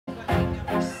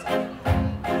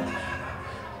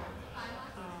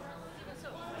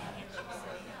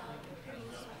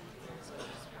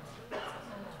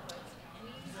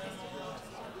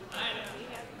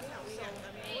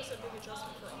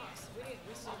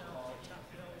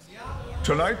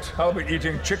Tonight, I'll be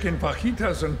eating chicken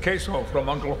fajitas and queso from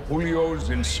Uncle Julio's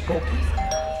in Skokie.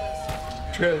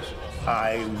 Cheers.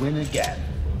 I win again,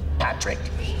 Patrick.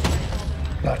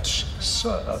 Let's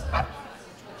serve.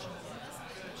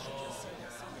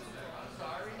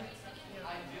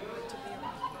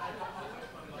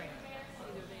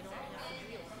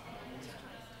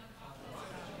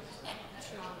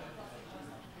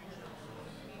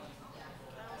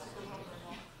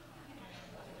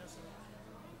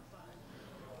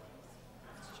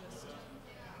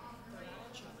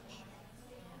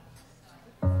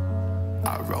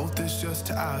 I wrote this just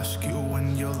to ask you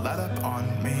when you'll let up on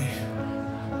me.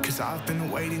 Cause I've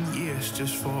been waiting years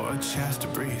just for a chance to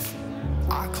breathe.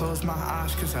 I close my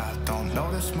eyes cause I don't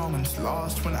notice moments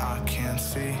lost when I can't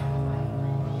see.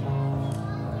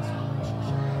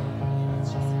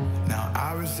 Now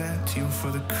I resent you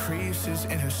for the creases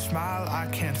in her smile I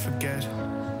can't forget.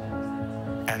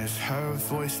 And as her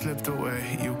voice slipped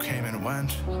away, you came and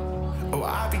went. Oh,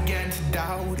 I began to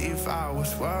doubt if I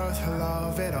was worth her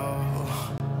love at all.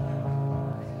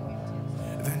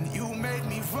 Then you made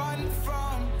me run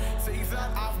from things that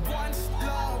I've once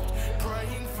loved,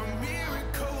 praying for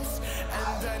miracles.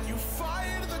 And then you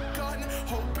fired the gun,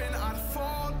 hoping I'd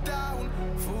fall down.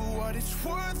 For what it's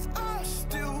worth, I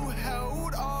still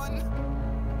held on.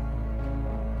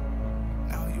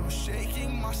 Now you're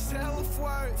shaking my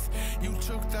self-worth. You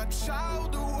took that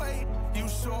child away. You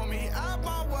saw me at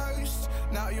my worst.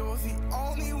 Now you're the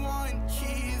only one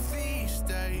here these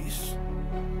days.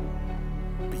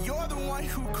 But you're the one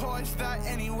who caused that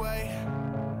anyway.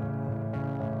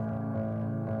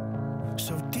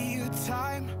 So dear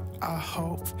time, I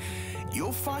hope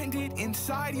you'll find it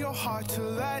inside your heart to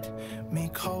let me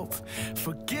cope.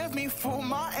 Forgive me for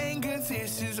my anger,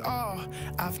 this is all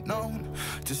I've known.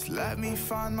 Just let me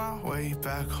find my way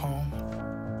back home.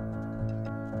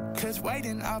 Cause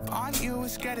waiting up on you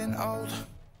is getting old.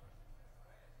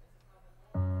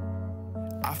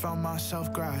 I found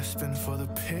myself grasping for the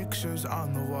pictures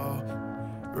on the wall,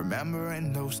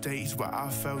 remembering those days where I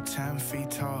felt 10 feet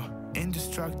tall.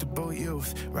 Indestructible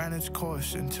youth ran its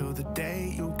course until the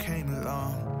day you came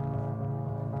along.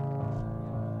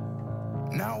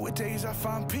 Nowadays I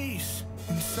find peace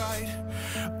inside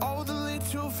all the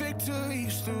little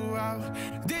victories throughout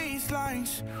these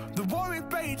lines. The warring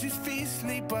rages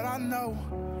fiercely, but I know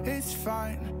it's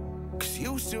fine. Cause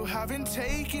you still haven't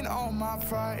taken all my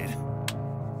pride.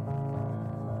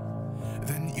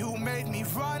 Then you made me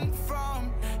run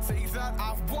from things that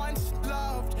I've once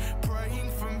loved,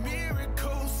 praying for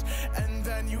miracles. And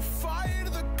then you fired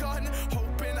the gun,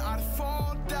 hoping I'd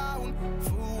fall down.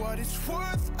 For what it's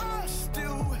worth, I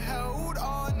still held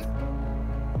on.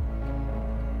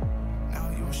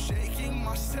 Now you're shaking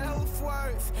my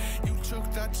self-worth. You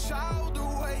took that child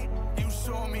away. You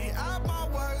saw me at my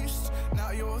worst. Now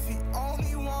you're the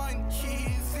only one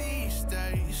here these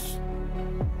days.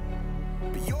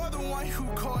 But you're the one who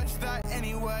caused that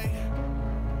anyway.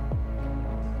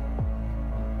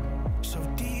 So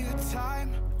dear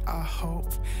time, I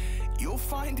hope you'll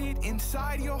find it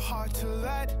inside your heart to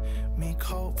let me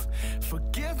cope.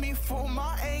 Forgive me for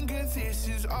my anger, this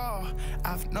is all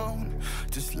I've known.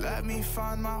 Just let me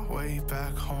find my way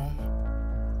back home.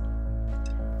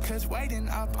 Cause waiting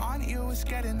up on you is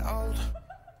getting old.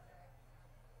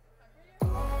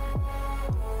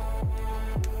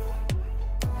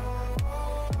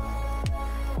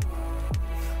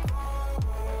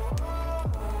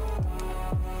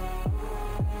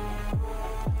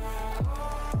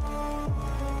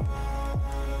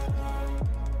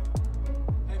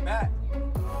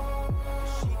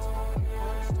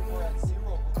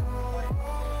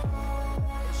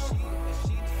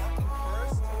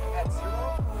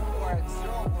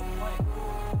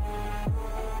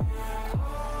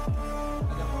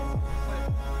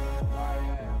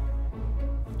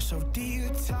 So dear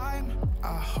time,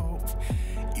 I hope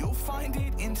you'll find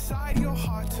it inside your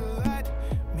heart to let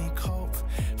me cope.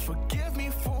 Forgive me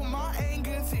for my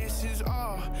anger, this is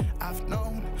all I've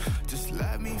known. Just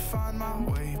let me find my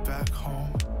way back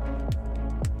home.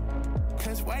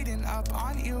 Cause waiting up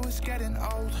on you is getting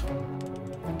old.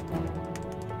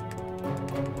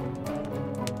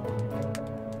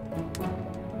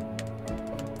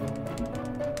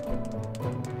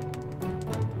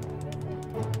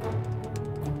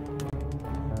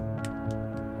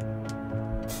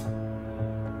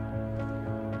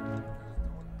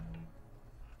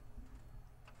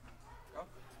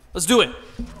 Let's do it.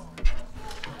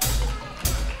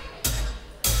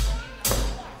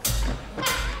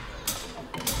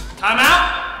 Time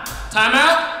out. Time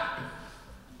out.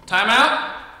 Time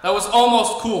out. That was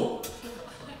almost cool.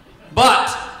 But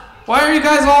why are you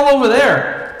guys all over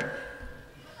there?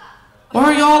 Why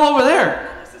are you all over there?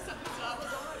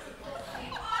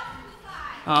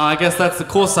 I guess that's the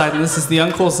cool side, and this is the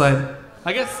uncool side.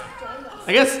 I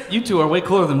guess you two are way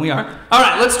cooler than we are. All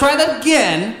right, let's try that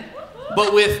again,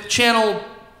 but with channel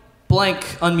blank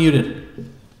unmuted.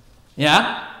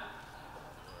 Yeah?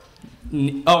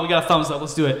 Oh, we got a thumbs up.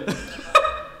 Let's do it. There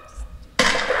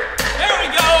we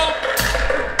go.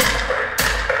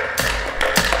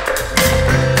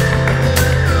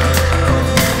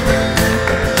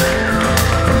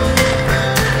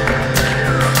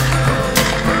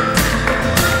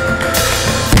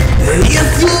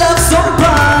 If you love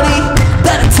somebody,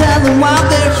 better tell them why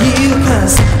they're here,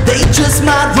 'cause they just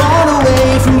might run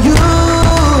away from you.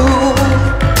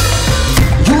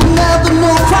 You'll never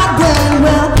know quite when,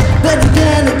 well, then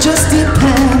again it just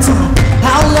depends on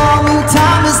how long your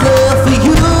time is left for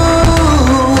you.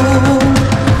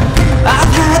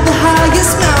 I've had the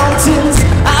highest mountains,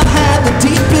 I've had the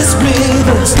deepest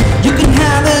rivers. You can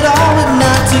have it all at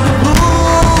night till you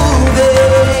prove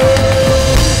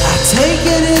it. I take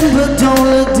it in but don't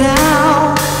look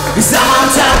down, 'cause I'm on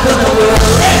top of the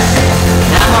world, hey.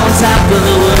 I'm on top of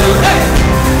the world, hey.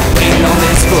 Waiting on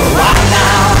this for a while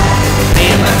now,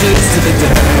 paying my dues to the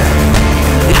dirt.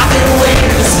 I've been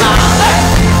waiting to smile, hey.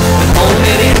 Been holding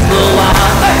it in for a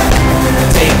while, hey.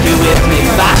 Take you with me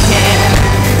if I can,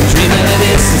 dreaming of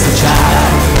this as a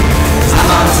child, 'cause I'm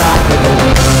on top of the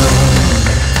world.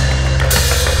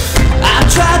 I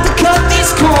tried to cut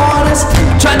these corners,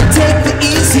 tried to take the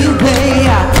easy way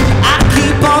out. I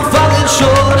keep on falling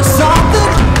short of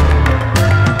something.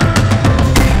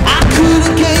 I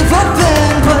could've gave up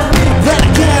then, but then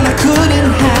again I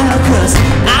couldn't have, 'cause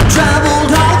I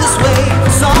traveled all this way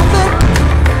for something.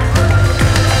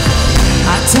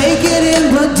 I take it in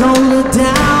but don't look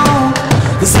down,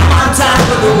 'cause I'm on top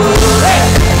of the world, hey.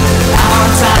 I'm on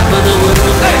top of the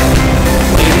world, hey.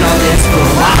 Waiting on this for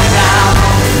a while now,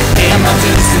 paying my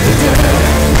dues to the dirt.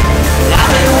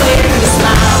 I've been waiting to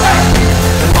smile, hey.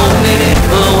 Been holding it in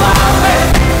for a while, hey.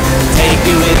 Take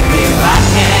you with me if I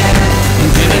can, I'm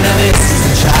dreaming of this as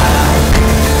a child.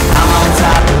 I'm on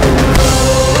top of the world.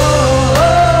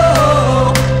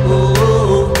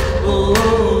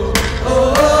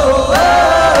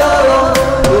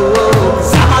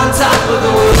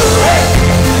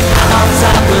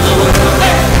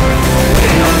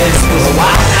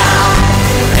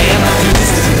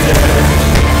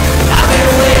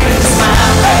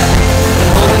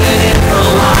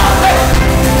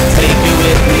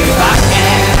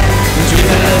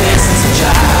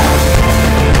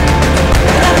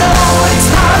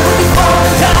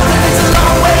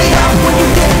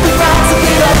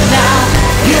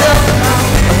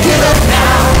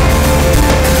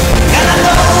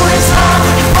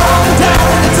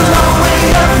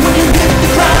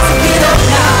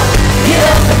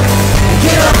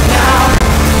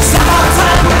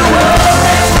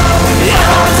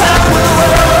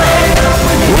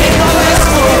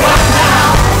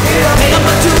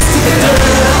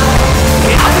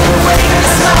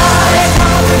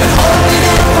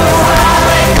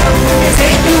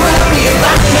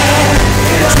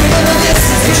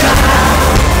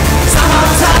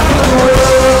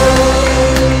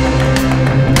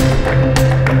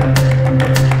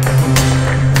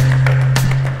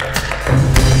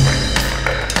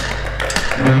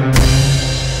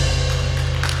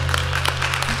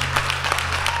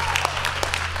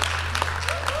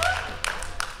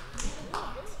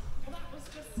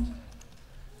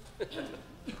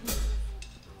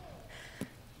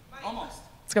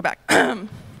 Let's go back.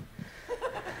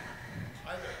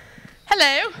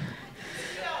 Hello.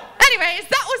 Anyways,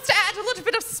 that was to add a little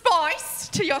bit of spice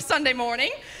to your Sunday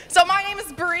morning. So my name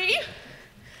is Bree.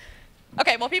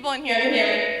 Okay, well, people in here can hear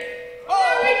me.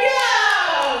 There we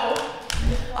go.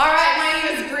 All right, my name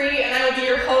is Bree, and I will be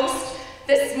your host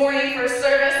this morning for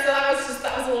service. So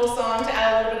that was a little song to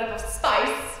add a little bit of a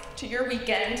spice to your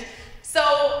weekend. So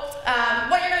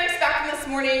what you're going to expect from this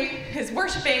morning is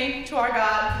worshiping to our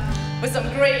God with some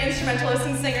great instrumentalists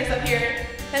and singers up here.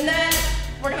 And then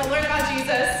we're going to learn about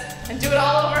Jesus and do it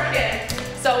all over again.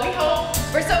 So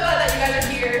we're so glad that you guys are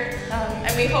here,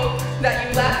 and we hope that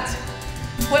you left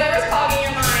whatever's clogging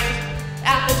your mind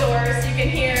at the door so you can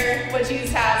hear what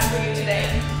Jesus has for you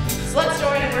today. So let's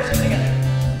join and worship together.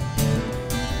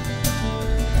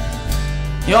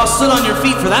 You all stood on your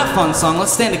feet for that fun song.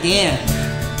 Let's stand again.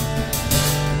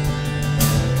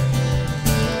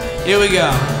 Here we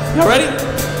go. Y'all ready?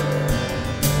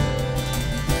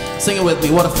 Sing it with me.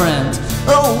 What a friend.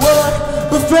 Oh,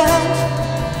 what a friend.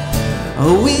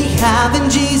 Oh, we have in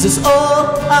Jesus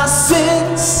all our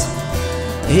sins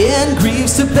and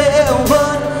griefs to bear.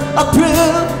 What a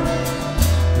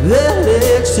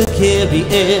privilege legs to carry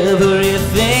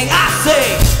everything. I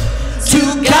say, to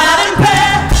God in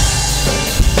prayer,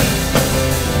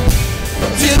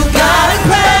 to God in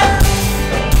prayer,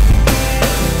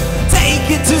 take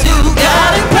it to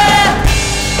God in prayer,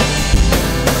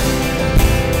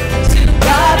 to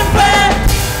God in prayer.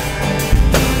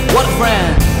 What a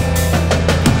friend.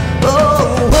 Oh,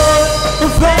 what a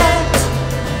friend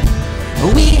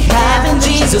we have in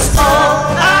Jesus. All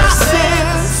our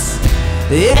sins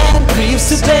and griefs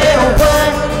to bear.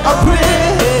 What a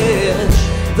privilege,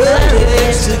 the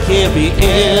legs to carry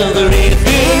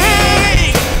everything.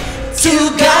 To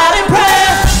God in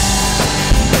prayer,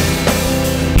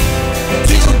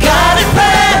 to God in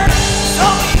prayer, so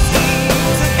easy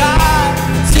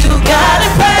to God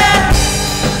in prayer,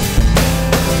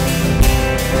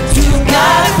 to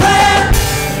God in prayer.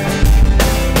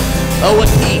 Oh, what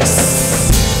peace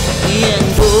in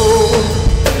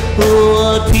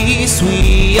what peace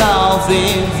we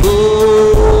often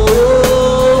forfeit,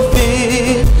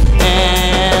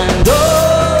 and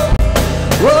oh,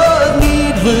 what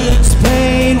needless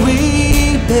pain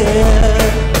we bear,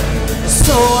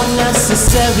 so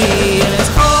unnecessary, and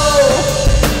it's all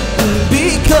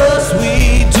because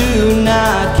we do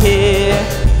not care.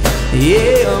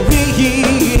 Yeah,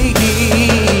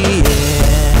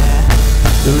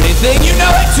 everything you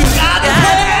know it to God in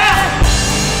prayer,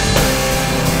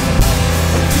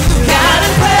 to God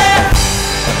in prayer,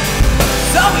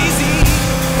 so easy,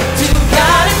 to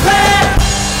God in prayer,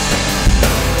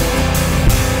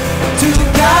 to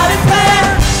God in prayer.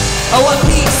 Oh, what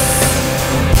peace,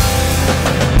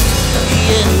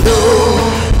 and oh,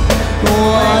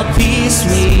 what peace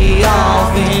we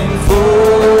often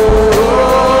forfeit,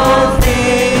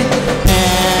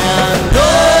 and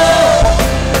oh,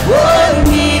 what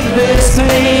needless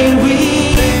pain we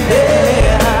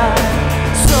bear,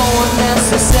 so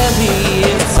unnecessary.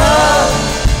 It's all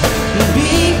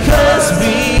because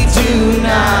we do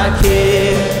not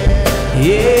care.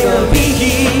 Yeah,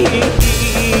 everything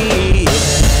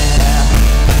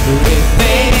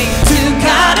to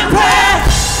God in prayer,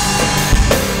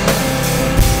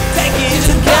 take it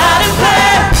to God in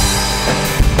prayer,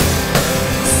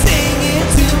 sing it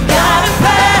to God in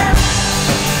prayer,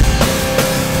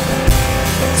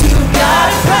 to God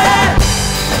in prayer.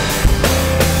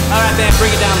 All right, man,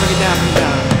 bring it down, bring it down, bring it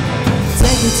down.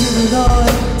 Take it to the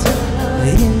Lord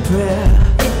in prayer.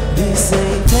 We say,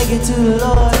 take it to the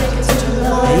Lord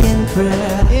in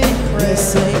prayer. We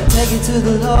say, take it to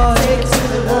the Lord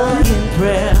in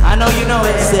prayer. I know you know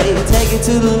it. Say, take it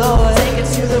to the Lord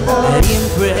in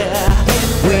prayer.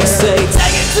 We say,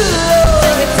 take it to the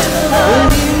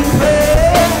Lord in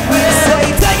prayer. We say,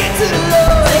 take it to the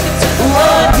Lord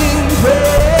in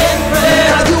prayer.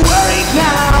 Are you worried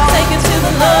now? Take it to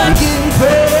the Lord in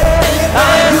prayer.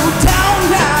 Are you down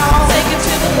now? Take it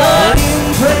to the Lord in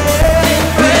prayer.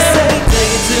 We say,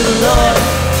 take it to the Lord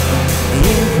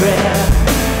in prayer.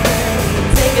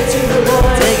 Take it to the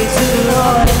Lord. Take it to the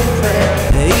Lord in prayer.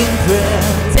 In prayer.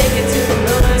 Take it to the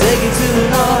Lord. Take it to the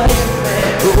Lord in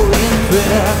prayer. Oh, in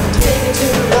prayer. Take it to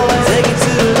the Lord. Take it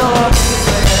to the Lord in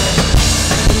prayer.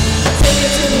 Take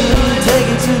it to the Lord. Take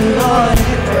it to the Lord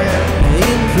in prayer.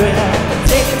 In prayer.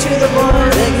 Take it to the Lord.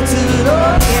 Take it to the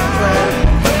Lord in prayer.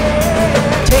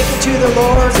 Take it to the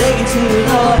Lord. Take it to the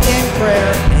Lord in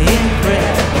prayer. In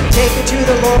prayer. Take it to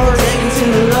the Lord. Take it to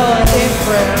the Lord in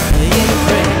prayer. In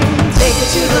prayer. Take it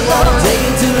to the Lord. Take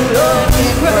it to the Lord in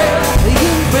prayer.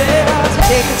 In prayer.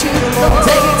 Take it to the Lord.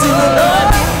 Take it to the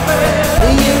Lord in prayer.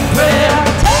 In prayer.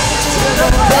 Take it to the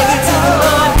Lord. Take it to the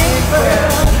Lord in prayer.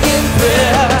 In prayer.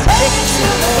 Take it to the Lord. Take it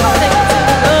to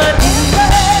the Lord in prayer.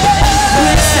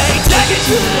 We say, take it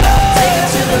to the Lord. Take it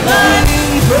to the Lord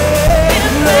in prayer.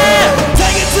 In prayer.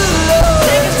 Take it to the Lord.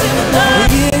 Take it to the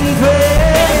Lord in prayer.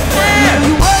 In prayer.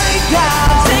 You worry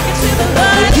down. Take it to the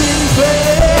Lord in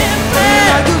prayer. In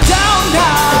prayer. Are you down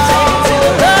now? Take it to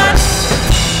the Lord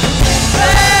in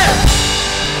prayer.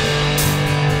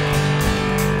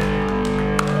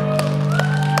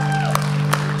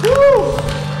 Woo!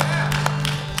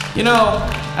 You know,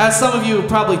 as some of you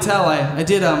probably tell, I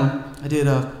did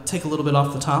take a little bit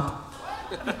off the top.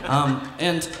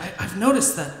 And I've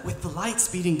noticed that with the light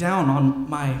speeding down on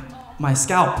my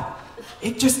scalp,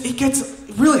 it gets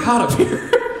really hot up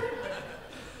here.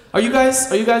 Are you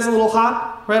guys a little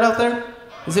hot right out there?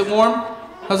 Is it warm?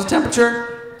 How's the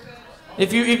temperature?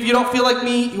 If you don't feel like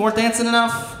me, you weren't dancing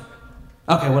enough.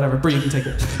 Okay, whatever. Bree, you can take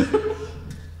it.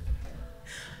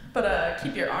 But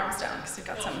keep your arms down because we've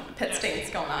got some pit stains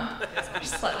going on.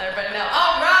 Just letting everybody know.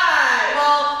 All right.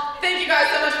 Well, thank you guys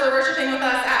so much for worshiping with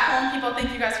us at home. People,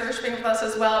 thank you guys for worshiping with us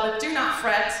as well. But do not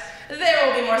fret. There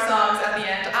will be more songs at the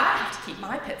end. I have to keep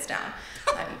my pits down.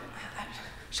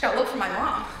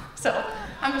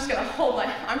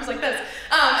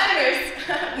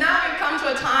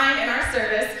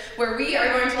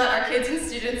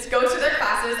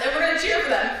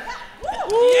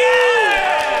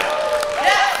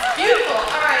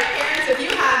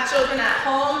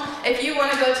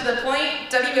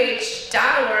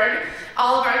 wh.org,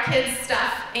 all of our kids'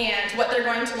 stuff and what they're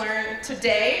going to learn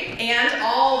today, and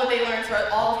all what they learned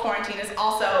throughout all of quarantine is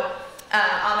also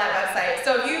on that website.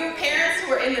 So if you parents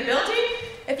who are in the building,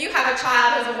 if you have a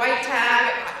child who has a white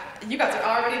tag, you guys are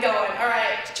already going. All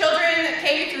right, children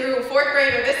K through 4th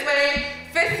grade are this way,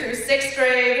 5th through 6th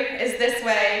grade is this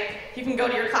way. You can go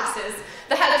to your classes.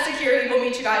 The head of security will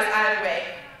meet you guys either way.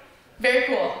 Very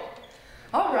cool.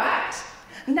 All right,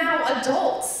 now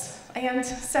adults and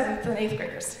 7th and 8th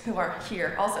graders who are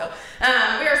here also.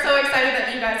 We are so excited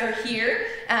that you guys are here.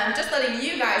 Just letting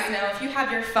you guys know, if you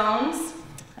have your phones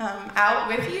out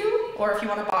with you, or if you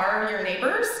want to borrow your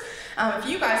neighbors, if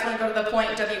you guys want to go to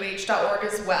thepointwh.org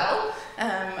as well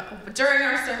during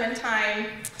our sermon time,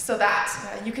 so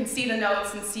that you can see the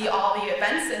notes and see all the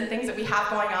events and things that we have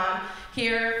going on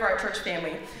here for our church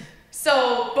family.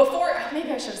 So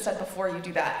maybe I should have said before you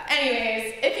do that.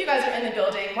 Anyways, if you guys are in the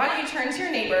building, why don't you turn to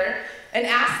your neighbor and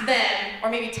ask them, or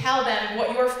maybe tell them,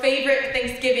 what your favorite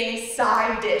Thanksgiving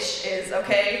side dish is,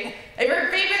 okay? If your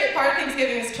favorite part of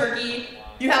Thanksgiving is turkey,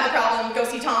 you have a problem, go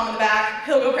see Tom in the back.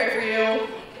 He'll go pray for you.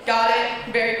 Got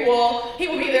it? Very cool. He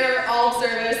will be there all of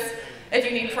service if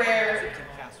you need prayer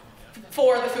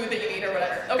for the food that you need or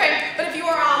whatever. Okay? But if you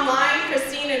are online,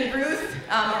 Christine and Ruth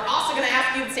are also going to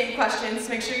ask you the same questions.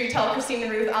 Make sure you tell Christine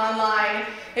and Ruth online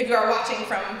if you are watching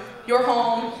from your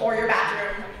home or your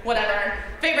bathroom, whatever.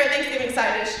 Favorite Thanksgiving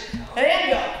side dish.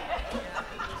 And go.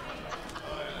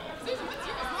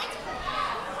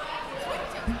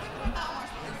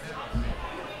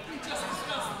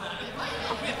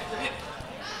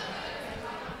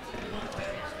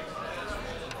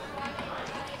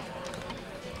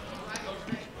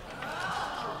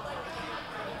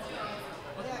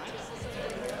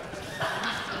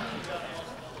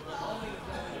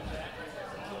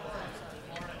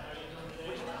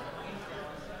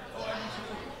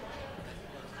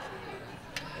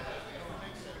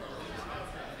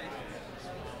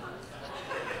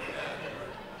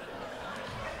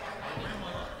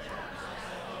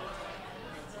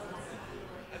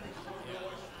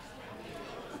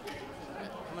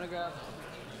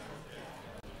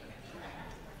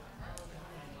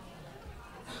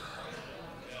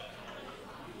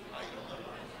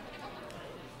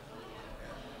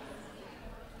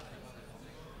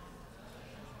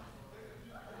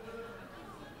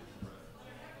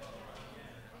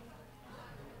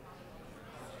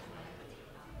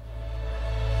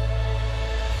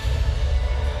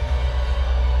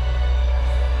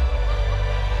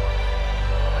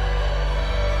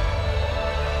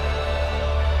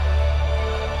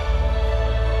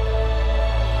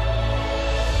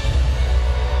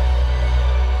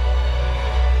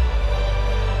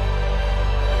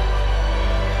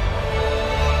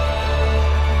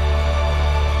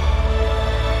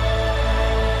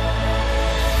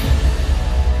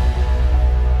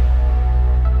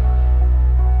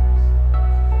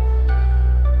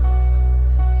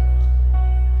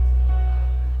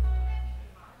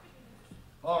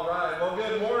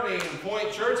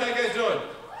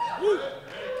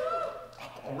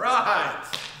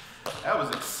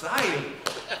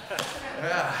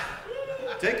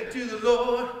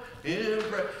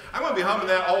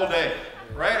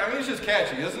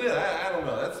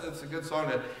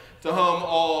 To hum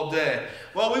all day.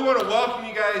 Well, we want to welcome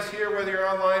you guys here, whether you're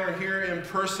online or here in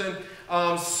person.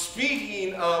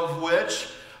 Speaking of which,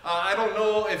 I don't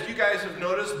know if you guys have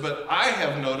noticed, but I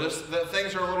have noticed that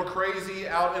things are a little crazy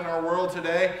out in our world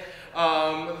today.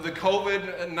 The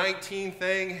COVID-19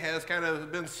 thing has kind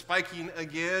of been spiking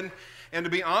again. And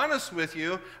to be honest with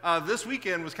you, this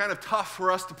weekend was kind of tough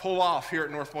for us to pull off here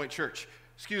at North Point Church.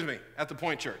 Excuse me, at the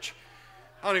Point Church.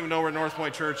 I don't even know where North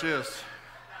Point Church is.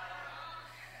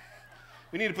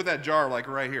 We need to put that jar like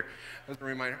right here. That's a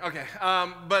reminder. Okay,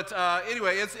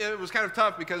 anyway, it was kind of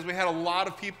tough because we had a lot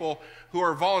of people who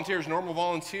are volunteers, normal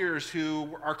volunteers,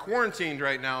 who are quarantined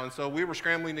right now. And so we were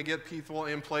scrambling to get people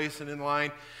in place and in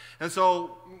line. And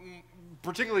so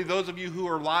particularly those of you who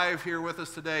are live here with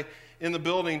us today in the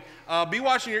building, be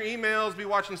watching your emails, be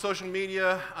watching social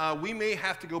media. We may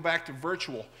have to go back to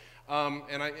virtual.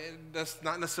 That's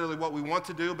not necessarily what we want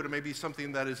to do, but it may be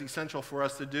something that is essential for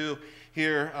us to do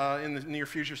here in the near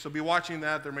future. So be watching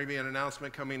that. There may be an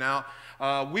announcement coming out.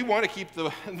 We want to keep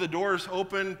the doors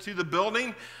open to the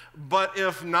building, but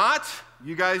if not,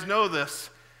 you guys know this.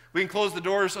 We can close the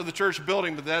doors of the church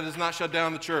building, but that does not shut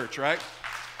down the church, right?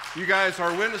 You guys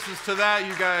are witnesses to that.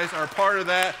 You guys are part of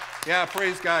that. Yeah,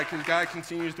 praise God, because God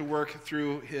continues to work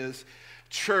through his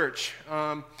church.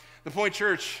 The Point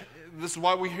Church, this is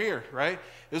why we're here, right?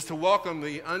 Is to welcome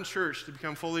the unchurched to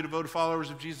become fully devoted followers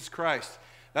of Jesus Christ.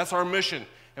 That's our mission.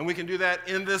 And we can do that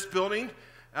in this building.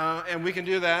 And we can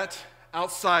do that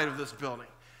outside of this building.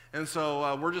 And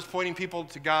so we're just pointing people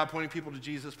to God, pointing people to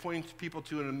Jesus, pointing people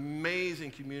to an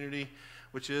amazing community,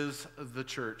 which is the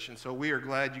church. And so we are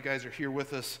glad you guys are here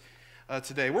with us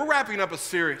today. We're wrapping up a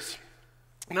series.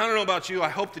 And I don't know about you, I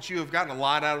hope that you have gotten a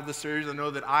lot out of this series. I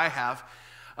know that I have.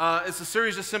 It's a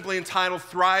series just simply entitled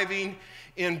Thriving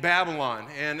in Babylon.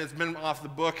 And it's been off the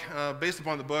book, based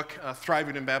upon the book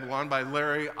Thriving in Babylon by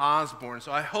Larry Osborne.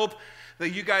 So I hope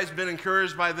that you guys have been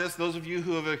encouraged by this. Those of you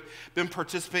who have been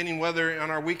participating, whether on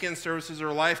our weekend services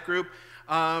or life group,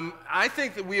 I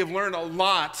think that we have learned a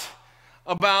lot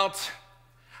about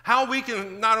how we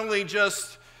can not only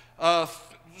just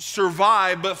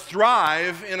survive, but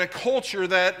thrive in a culture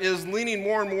that is leaning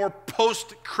more and more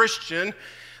post-Christian,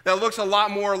 that looks a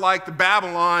lot more like the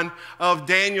Babylon of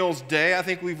Daniel's day. I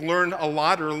think we've learned a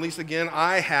lot, or at least again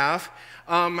I have,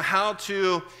 how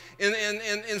to,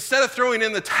 instead of throwing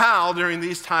in the towel during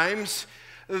these times,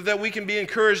 that we can be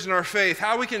encouraged in our faith,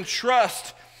 how we can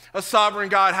trust a sovereign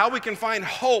God, how we can find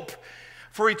hope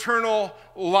for eternal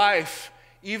life,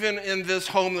 even in this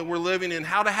home that we're living in,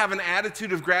 how to have an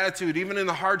attitude of gratitude, even in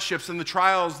the hardships and the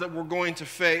trials that we're going to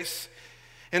face,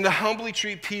 and to humbly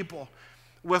treat people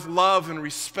with love and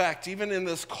respect, even in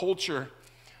this culture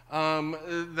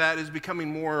that is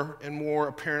becoming more and more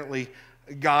apparently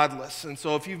godless. And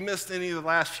so if you've missed any of the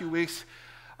last few weeks,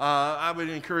 I would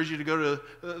encourage you to go to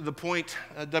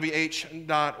thepoint.wh.org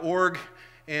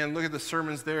and look at the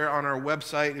sermons there on our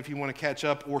website if you want to catch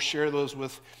up, or share those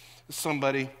with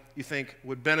somebody you think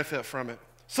would benefit from it.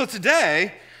 So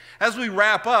today, as we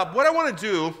wrap up, what I want to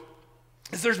do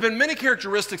is there's been many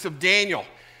characteristics of Daniel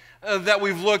that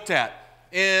we've looked at,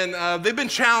 and they've been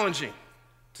challenging,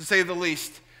 to say the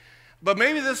least. But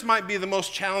maybe this might be the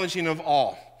most challenging of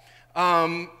all.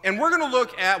 And we're going to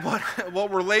look at what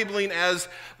we're labeling as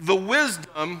the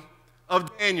wisdom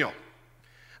of Daniel.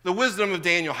 The wisdom of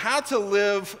Daniel, how to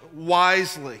live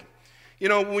wisely. You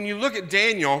know, when you look at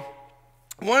Daniel,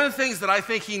 one of the things that I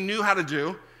think he knew how to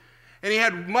do, and he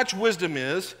had much wisdom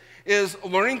is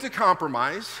learning to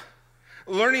compromise,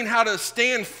 learning how to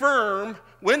stand firm,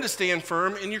 when to stand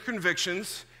firm in your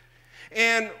convictions,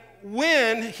 and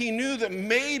when he knew that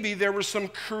maybe there were some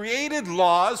created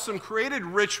laws, some created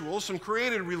rituals, some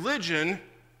created religion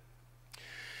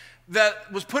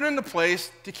that was put into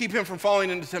place to keep him from falling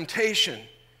into temptation,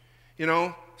 you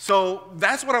know? So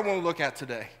that's what I want to look at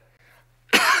today.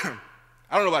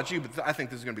 I don't know about you, but I think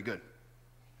this is going to be good,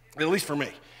 at least for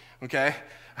me, okay?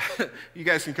 You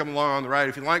guys can come along on the ride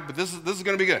if you like, but this is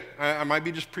going to be good. I might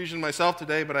be just preaching to myself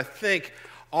today, but I think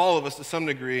all of us to some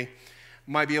degree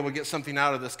might be able to get something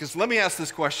out of this. Because let me ask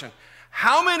this question.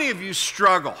 How many of you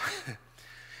struggle?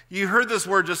 You heard this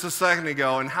word just a second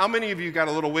ago, and how many of you got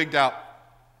a little wigged out?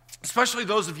 Especially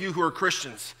those of you who are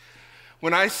Christians.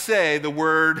 When I say the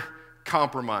word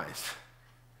compromise,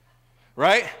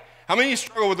 right? How many of you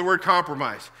struggle with the word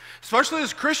compromise? Especially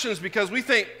as Christians, because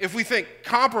if we think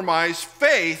compromise,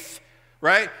 faith,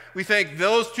 right? We think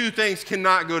those two things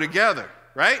cannot go together,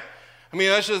 right? I mean,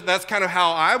 that's kind of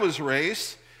how I was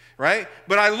raised, right?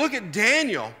 But I look at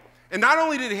Daniel, and not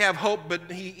only did he have hope,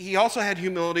 but he also had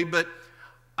humility. But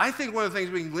I think one of the things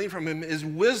we can glean from him is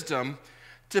wisdom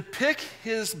to pick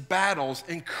his battles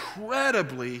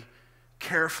incredibly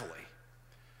carefully.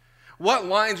 What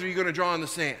lines are you going to draw in the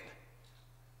sand?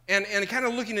 And kind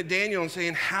of looking at Daniel and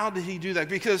saying, how did he do that?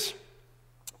 Because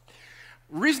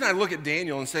the reason I look at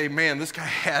Daniel and say, man, this guy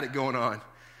had it going on.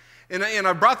 And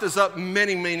I brought this up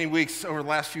many, many weeks over the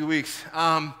last few weeks.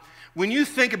 When you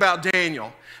think about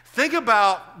Daniel, think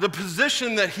about the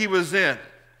position that he was in.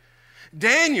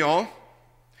 Daniel,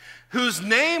 whose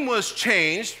name was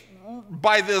changed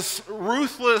by this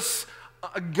ruthless,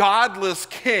 godless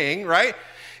king, right?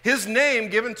 His name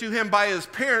given to him by his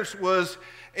parents was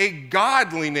a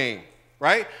godly name,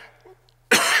 right?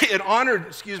 It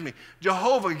honored,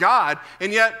 Jehovah God,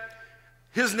 and yet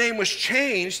his name was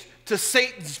changed to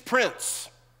Satan's prince.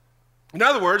 In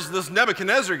other words, this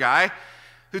Nebuchadnezzar guy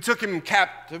who took him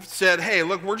captive said, hey,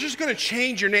 look, we're just going to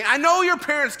change your name. I know your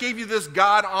parents gave you this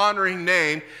God-honoring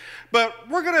name, but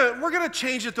we're gonna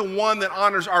change it to one that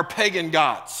honors our pagan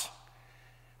gods.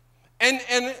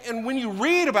 And when you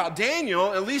read about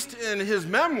Daniel, at least in his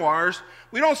memoirs,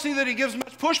 we don't see that he gives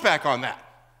much pushback on that.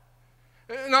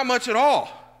 Not much at all.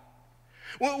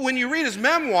 When you read his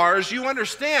memoirs, you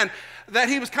understand that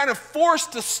he was kind of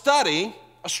forced to study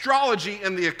astrology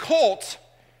and the occult,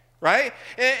 right?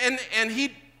 And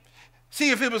he, see,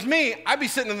 if it was me, I'd be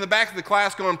sitting in the back of the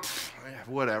class going,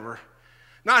 whatever.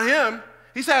 Not him.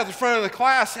 He sat at the front of the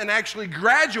class and actually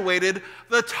graduated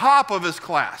the top of his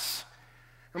class.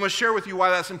 I'm going to share with you why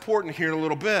that's important here in a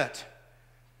little bit.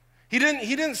 He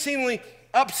didn't seem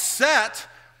upset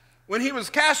when he was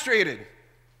castrated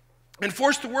and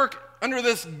forced to work under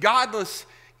this godless,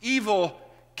 evil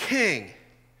king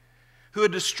who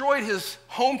had destroyed his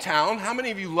hometown. How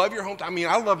many of you love your hometown? I mean,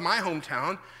 I love my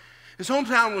hometown. His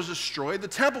hometown was destroyed. The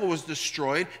temple was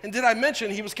destroyed. And did I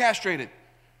mention he was castrated?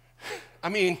 I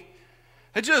mean,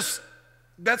 and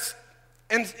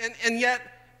yet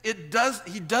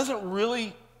he doesn't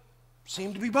really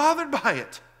seem to be bothered by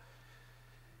it.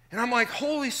 And I'm like,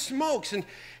 holy smokes. And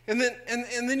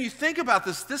then you think about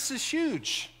this. This is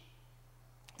huge.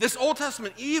 This Old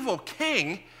Testament evil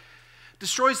king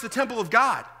destroys the temple of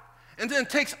God and then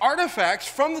takes artifacts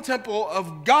from the temple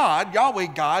of God, Yahweh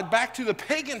God, back to the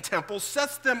pagan temple,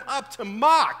 sets them up to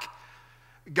mock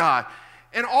God.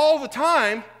 And all the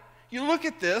time, you look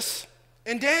at this,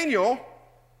 and Daniel,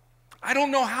 I don't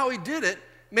know how he did it,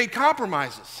 made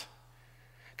compromises.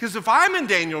 Because if I'm in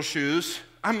Daniel's shoes,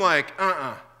 I'm like,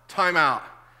 time out.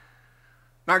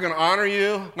 Not going to honor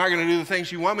you, not going to do the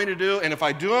things you want me to do, and if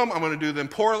I do them, I'm going to do them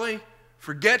poorly.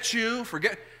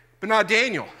 But not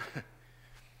Daniel.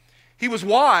 He was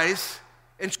wise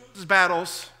and chose his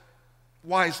battles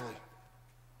wisely,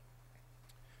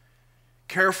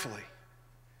 carefully.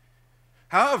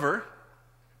 However,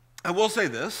 I will say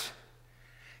this,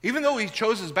 even though he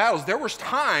chose his battles, there were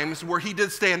times where he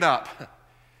did stand up.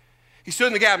 He stood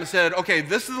in the gap and said, okay,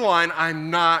 this is the line,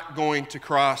 I'm not going to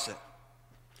cross it.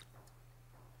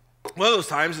 One of those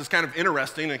times is kind of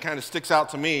interesting and it kind of sticks out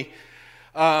to me,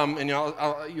 and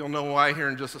you'll know why here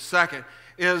in just a second,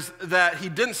 is that he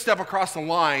didn't step across the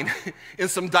line in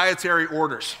some dietary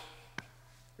orders,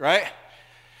 right?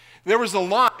 There was a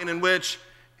line in which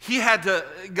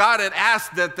God had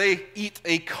asked that they eat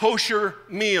a kosher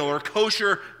meal or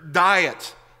kosher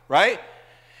diet, right?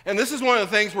 And this is one of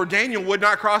the things where Daniel would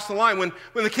not cross the line. When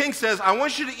the king says, I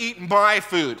want you to eat my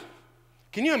food.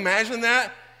 Can you imagine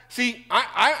that? See,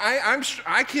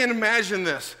 I can't imagine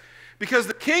this because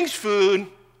the king's food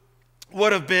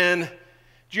would have been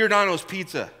Giordano's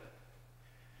pizza.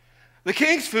 The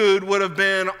king's food would have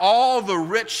been all the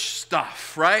rich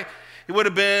stuff, right? It would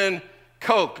have been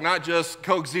Coke, not just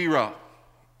Coke Zero.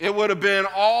 It would have been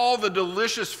all the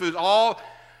delicious food,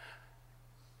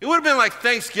 it would have been like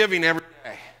Thanksgiving every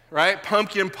day, right?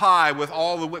 Pumpkin pie with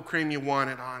all the whipped cream you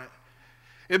wanted on it.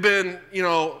 It had been,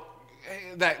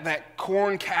 that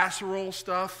corn casserole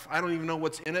stuff. I don't even know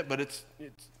what's in it, but it's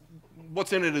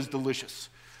what's in it is delicious,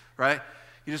 right?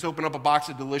 You just open up a box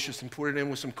of Delicious and put it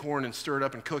in with some corn and stir it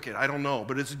up and cook it. I don't know,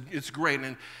 but it's great.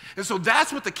 And so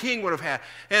that's what the king would have had.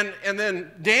 And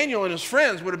then Daniel and his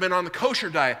friends would have been on the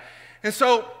kosher diet. And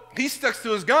so he sticks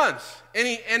to his guns.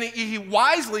 And he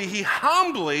wisely, he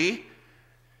humbly,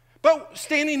 but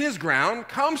standing his ground,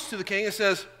 comes to the king and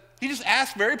says, he just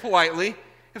asks very politely,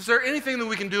 is there anything that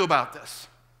we can do about this?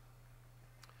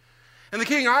 And the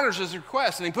king honors his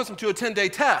request and he puts him to a 10-day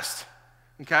test,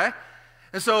 okay?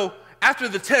 And so after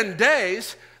the 10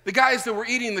 days, the guys that were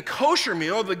eating the kosher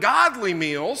meal, the godly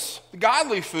meals, the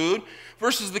godly food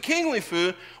versus the kingly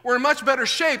food were in much better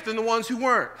shape than the ones who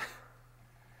weren't.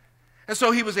 And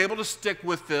so he was able to stick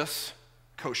with this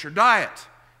kosher diet.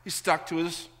 He stuck to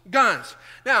his guns.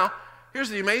 Now, here's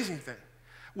the amazing thing.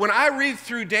 When I read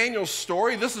through Daniel's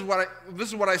story, this is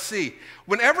what I see.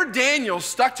 Whenever Daniel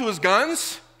stuck to his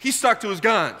guns, he stuck to his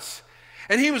guns.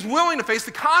 And he was willing to face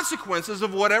the consequences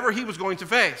of whatever he was going to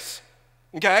face.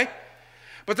 Okay?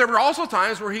 But there were also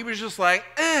times where he was just like,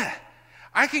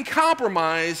 I can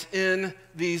compromise in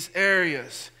these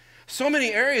areas. So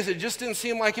many areas it just didn't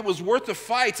seem like it was worth the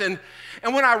fight. And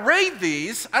when I read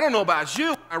these, I don't know about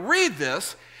you, I read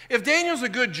this, if Daniel's a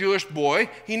good Jewish boy,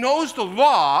 he knows the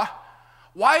law,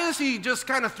 why is he just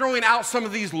kind of throwing out some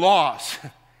of these laws?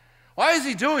 Why is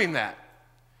he doing that?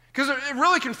 Because it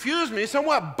really confused me,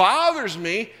 somewhat bothers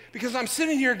me, because I'm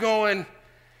sitting here going,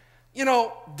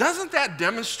 doesn't that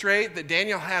demonstrate that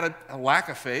Daniel had a lack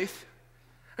of faith?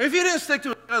 I mean, if he didn't stick to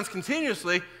his guns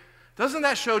continuously, doesn't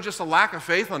that show just a lack of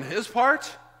faith on his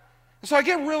part? And so I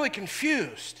get really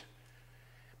confused.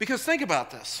 Because think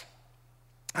about this.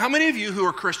 How many of you who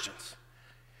are Christians,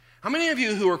 how many of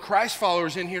you who are Christ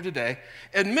followers in here today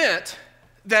admit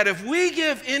that if we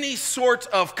give any sort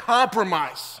of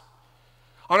compromise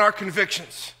on our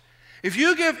convictions, if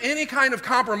you give any kind of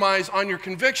compromise on your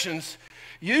convictions,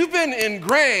 you've been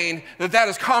ingrained that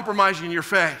is compromising your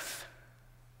faith,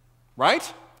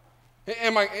 right?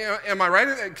 Am I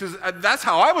right? Because that's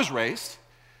how I was raised.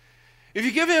 If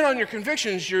you give in on your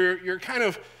convictions, you're kind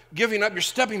of giving up, you're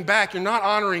stepping back, you're not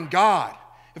honoring God.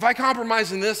 If I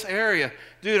compromise in this area,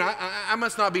 dude, I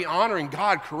must not be honoring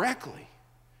God correctly.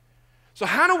 So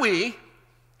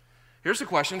here's the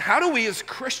question, how do we as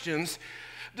Christians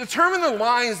Determine the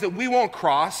lines that we won't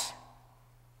cross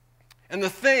and the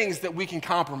things that we can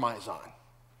compromise on.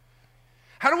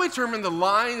 How do we determine the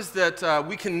lines that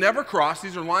we can never cross?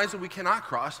 These are lines that we cannot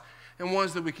cross, and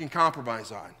ones that we can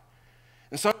compromise on.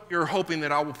 And some of you are hoping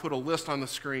that I will put a list on the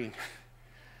screen,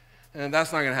 and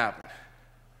that's not going to happen.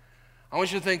 I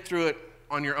want you to think through it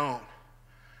on your own.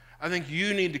 I think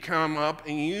you need to come up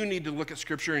and you need to look at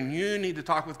Scripture and you need to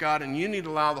talk with God and you need to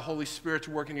allow the Holy Spirit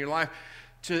to work in your life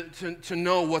to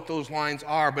know what those lines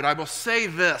are. But I will say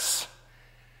this.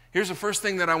 Here's the first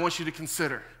thing that I want you to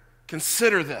consider.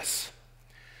 Consider this.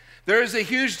 There is a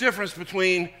huge difference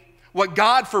between what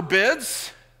God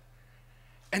forbids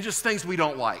and just things we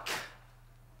don't like.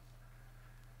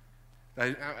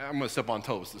 I'm going to step on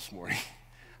toes this morning.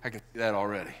 I can see that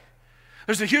already.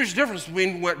 There's a huge difference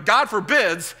between what God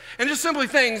forbids and just simply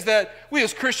things that we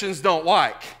as Christians don't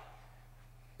like.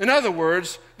 In other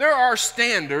words, there are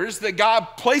standards that God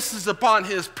places upon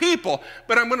his people,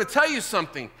 but I'm going to tell you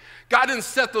something. God didn't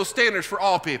set those standards for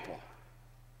all people.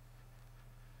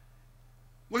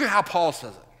 Look at how Paul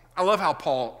says it. I love how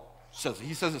Paul says it.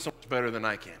 He says it so much better than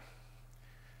I can.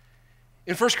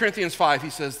 In 1 Corinthians 5, he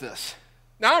says this.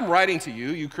 Now I'm writing to you,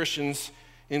 you Christians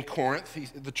in Corinth,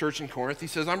 the church in Corinth. He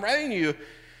says, I'm writing to you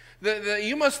that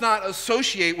you must not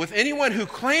associate with anyone who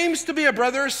claims to be a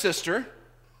brother or sister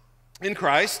in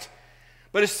Christ,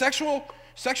 but is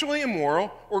sexually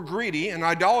immoral or greedy, an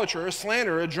idolater, a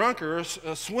slanderer, a drunkard,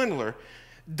 a swindler.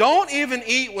 Don't even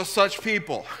eat with such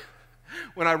people.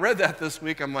 When I read that this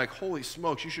week, I'm like, holy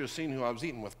smokes, you should have seen who I was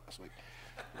eating with last week,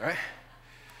 right?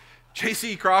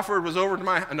 J.C. Crawford was over to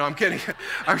my, no, I'm kidding.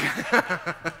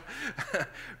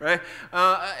 Right?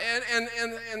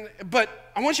 But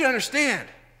I want you to understand,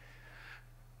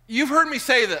 you've heard me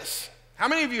say this. How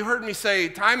many of you heard me say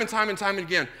time and time and time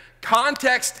again,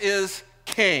 context is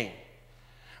king.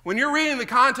 When you're reading the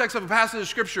context of a passage of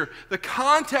Scripture, the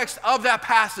context of that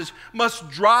passage must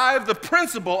drive the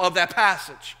principle of that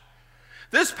passage.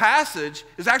 This passage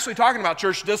is actually talking about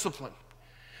church discipline.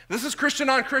 This is Christian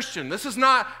on Christian. This is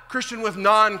not Christian with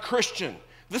non-Christian.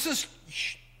 This is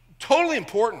totally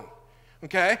important,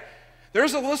 okay?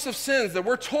 There's a list of sins that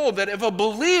we're told that if a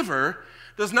believer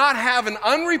does not have an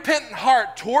unrepentant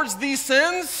heart towards these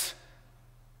sins,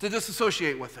 to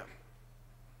disassociate with them.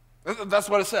 That's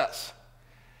what it says.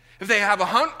 If they have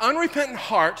an unrepentant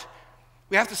heart,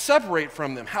 we have to separate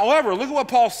from them. However, look at what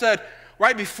Paul said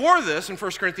right before this in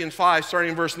 1 Corinthians 5,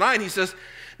 starting in verse 9. He says,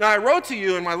 now I wrote to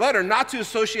you in my letter not to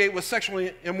associate with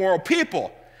sexually immoral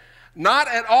people, not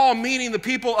at all meaning the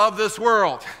people of this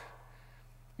world,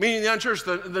 meaning the unchurched,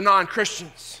 the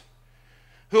non-Christians,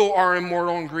 who are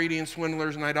immoral and greedy and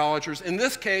swindlers and idolaters. In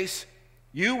this case,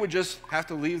 you would just have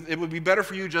to leave. It would be better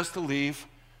for you just to leave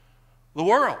the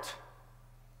world.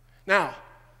 Now,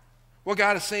 what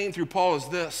God is saying through Paul is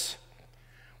this.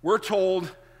 We're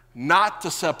told not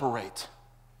to separate.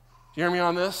 Do you hear me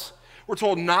on this? We're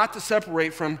told not to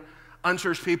separate from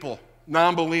unchurched people,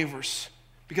 non-believers.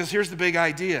 Because here's the big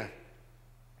idea.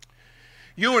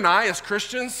 You and I, as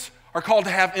Christians, are called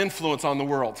to have influence on the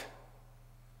world.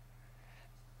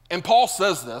 And Paul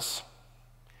says this.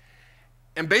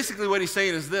 And basically what he's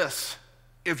saying is this.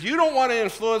 If you don't want to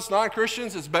influence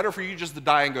non-Christians, it's better for you just to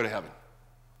die and go to heaven.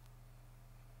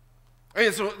 I mean,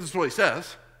 this is what he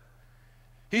says.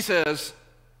 He says,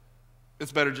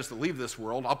 it's better just to leave this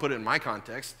world. I'll put it in my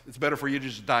context. It's better for you to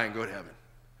just die and go to heaven.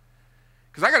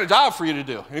 Because I got a job for you to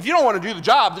do. And if you don't want to do the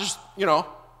job, just, get out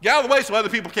of the way so other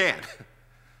people can.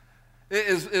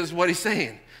 is what he's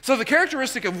saying. So the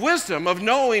characteristic of wisdom, of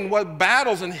knowing what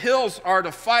battles and hills are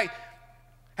to fight,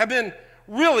 have been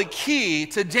really key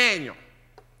to Daniel.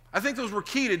 I think those were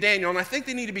key to Daniel, and I think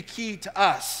they need to be key to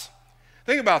us.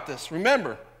 Think about this.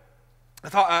 Remember,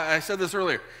 I said this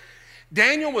earlier.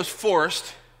 Daniel was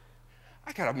forced.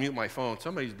 I gotta mute my phone.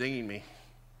 Somebody's dinging me.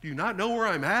 Do you not know where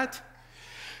I'm at?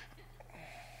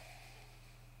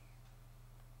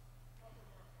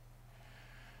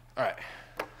 All right.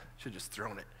 Should have just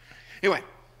thrown it. Anyway.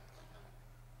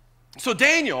 So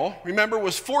Daniel, remember,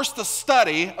 was forced to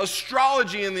study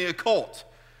astrology and the occult.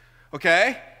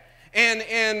 Okay?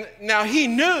 And now he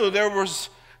knew there was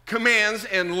commands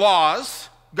and laws.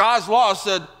 God's law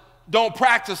said, don't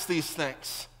practice these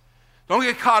things. Don't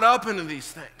get caught up into these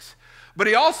things. But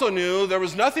he also knew there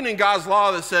was nothing in God's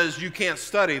law that says you can't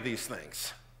study these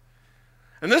things.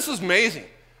 And this is amazing.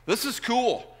 This is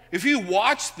cool. If you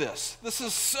watch this, this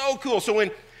is so cool. So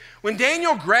when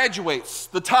Daniel graduates,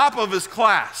 the top of his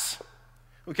class,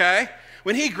 okay?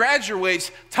 When he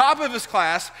graduates, top of his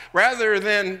class, rather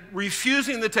than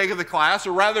refusing to take the class,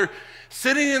 or rather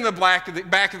sitting in the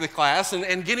back of the class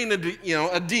and getting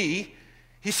a D,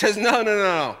 he says,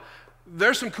 no.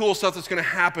 there's some cool stuff that's going to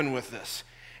happen with this.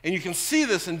 And you can see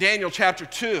this in Daniel chapter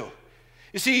 2.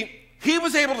 You see, he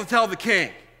was able to tell the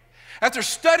king, after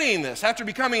studying this, after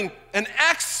becoming an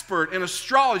expert in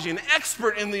astrology, an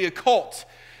expert in the occult,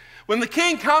 when the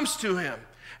king comes to him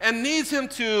and needs him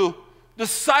to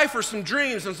decipher some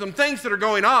dreams and some things that are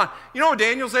going on, you know what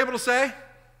Daniel's able to say?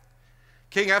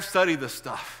 King, I've studied this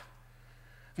stuff.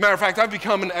 As a matter of fact, I've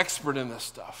become an expert in this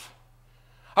stuff.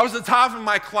 I was the top of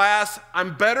my class.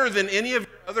 I'm better than any of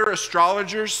the other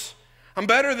astrologers. I'm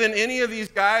better than any of these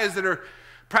guys that are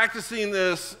practicing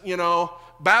this,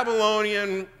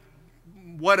 Babylonian,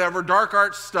 whatever, dark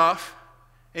art stuff.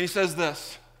 And he says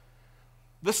this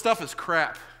stuff is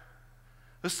crap.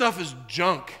 This stuff is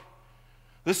junk.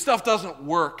 This stuff doesn't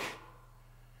work.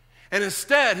 And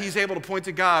instead, he's able to point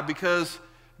to God because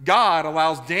God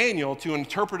allows Daniel to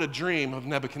interpret a dream of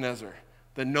Nebuchadnezzar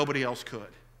that nobody else could.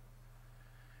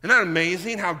 Isn't that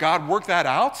amazing how God worked that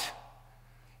out?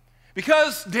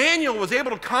 Because Daniel was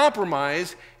able to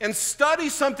compromise and study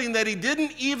something that he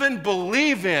didn't even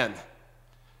believe in.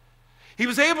 He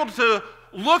was able to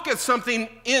look at something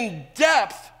in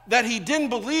depth that he didn't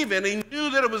believe in. He knew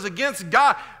that it was against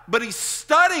God, but he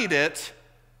studied it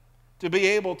to be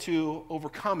able to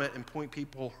overcome it and point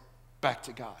people back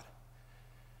to God.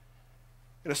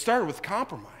 And it started with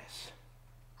compromise.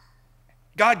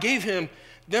 God gave him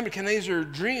Nebuchadnezzar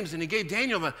dreams, and he gave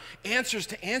Daniel the answers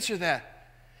to answer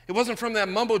that. It wasn't from that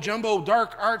mumbo-jumbo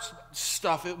dark arts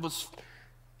stuff.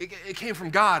 It came from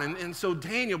God. And so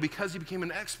Daniel, because he became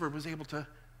an expert, was able to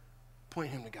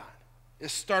point him to God. It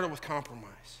started with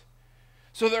compromise.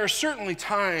 So there are certainly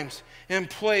times and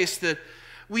place that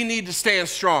we need to stand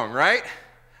strong, right?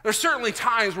 There's certainly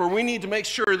times where we need to make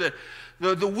sure that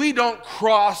we don't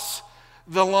cross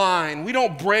the line. We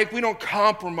don't break. We don't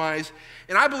compromise.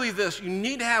 And I believe this, you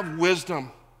need to have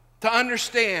wisdom to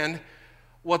understand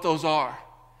what those are.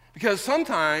 Because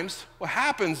sometimes what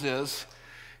happens is,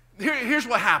 here's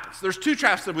what happens. There's two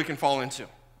traps that we can fall into.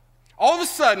 All of a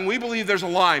sudden, we believe there's a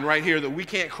line right here that we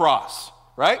can't cross,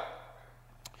 right?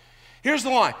 Here's the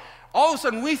line. All of a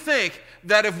sudden, we think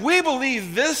that if we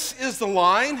believe this is the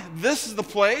line, this is the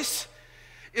place,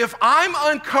 if I'm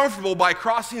uncomfortable by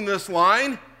crossing this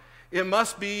line, it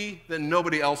must be that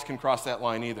nobody else can cross that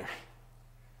line either.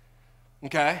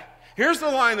 Okay? Here's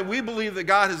the line that we believe that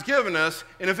God has given us,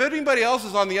 and if anybody else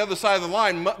is on the other side of the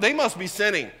line, they must be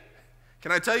sinning.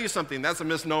 Can I tell you something? That's a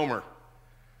misnomer.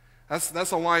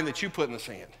 That's a line that you put in the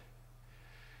sand.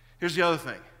 Here's the other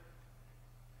thing.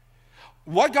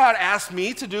 What God asked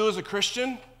me to do as a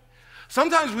Christian,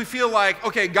 sometimes we feel like,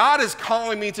 okay, God is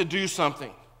calling me to do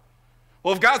something.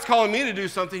 Well, if God's calling me to do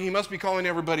something, he must be calling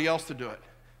everybody else to do it.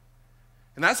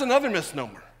 And that's another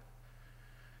misnomer.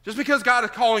 Just because God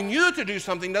is calling you to do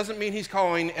something doesn't mean he's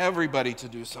calling everybody to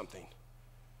do something.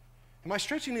 Am I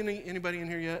stretching anybody in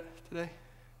here yet today?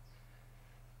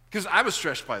 Because I was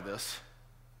stretched by this.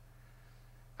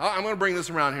 I'm going to bring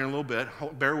this around here in a little bit.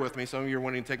 Bear with me. Some of you are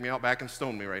wanting to take me out back and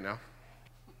stone me right now.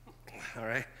 All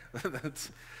right?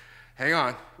 Hang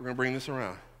on. We're going to bring this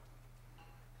around.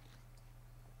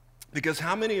 Because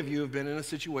how many of you have been in a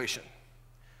situation,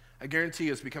 I guarantee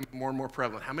it's becoming more and more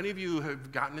prevalent, how many of you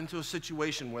have gotten into a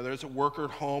situation, whether it's at work or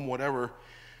at home, whatever,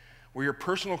 where your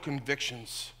personal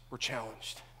convictions were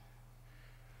challenged?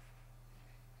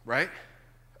 Right?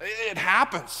 It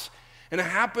happens. And it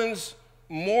happens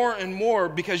more and more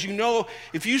because you know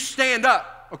if you stand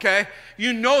up, okay,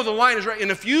 you know the line is right. And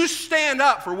if you stand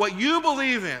up for what you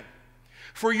believe in,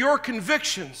 for your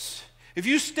convictions, if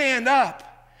you stand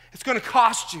up, it's going to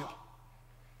cost you.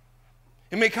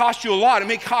 It may cost you a lot. It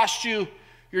may cost you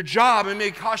your job. It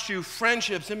may cost you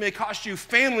friendships. It may cost you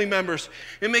family members.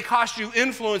 It may cost you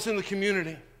influence in the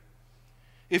community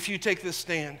if you take this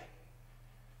stand.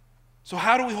 So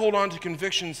how do we hold on to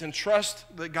convictions and trust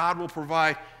that God will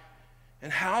provide?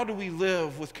 And how do we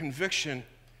live with conviction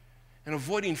and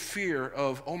avoiding fear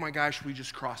of, oh my gosh, we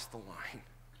just crossed the line?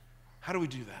 How do we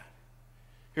do that?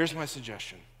 Here's my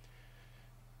suggestion.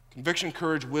 Conviction,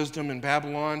 courage, wisdom in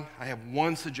Babylon. I have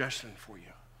one suggestion for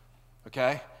you,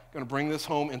 okay? I'm going to bring this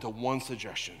home into one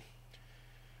suggestion.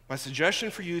 My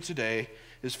suggestion for you today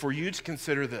is for you to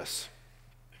consider this.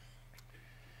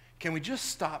 Can we just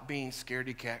stop being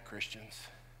scaredy cat Christians?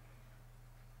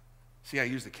 See, I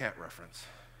used the cat reference.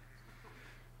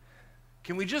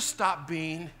 Can we just stop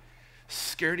being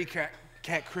scaredy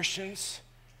cat Christians?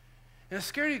 And a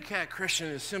scaredy cat Christian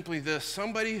is simply this: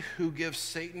 somebody who gives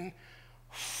Satan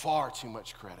far too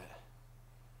much credit.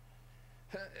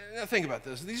 Now think about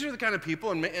this. These are the kind of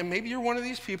people, and maybe you're one of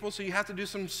these people, so you have to do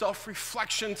some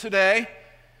self-reflection today.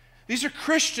 These are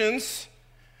Christians,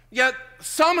 yet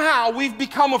somehow we've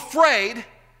become afraid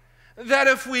that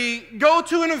if we go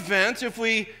to an event, if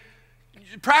we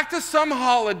practice some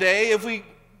holiday, if we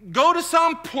go to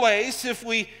some place, if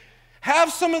we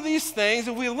have some of these things,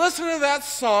 if we listen to that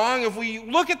song, if we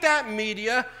look at that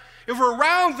media, if we're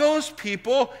around those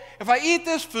people, if I eat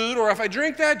this food or if I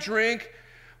drink that drink,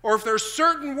 or if there's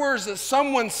certain words that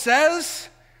someone says,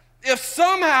 if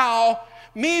somehow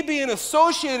me being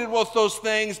associated with those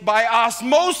things by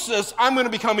osmosis, I'm going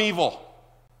to become evil.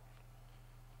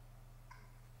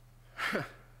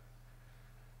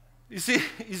 You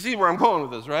see where I'm going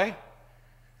with this, right?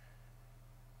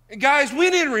 And guys, we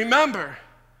need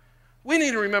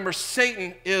to remember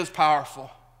Satan is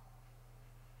powerful.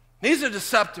 He's a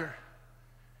deceptor,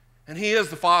 and he is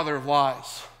the father of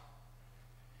lies.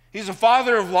 He's a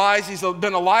father of lies. He's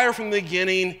been a liar from the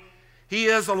beginning. He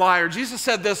is a liar. Jesus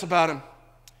said this about him.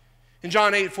 In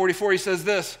John 8:44, he says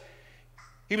this: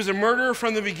 he was a murderer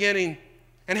from the beginning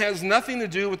and has nothing to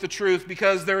do with the truth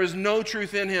because there is no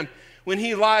truth in him. When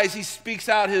he lies, he speaks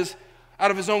out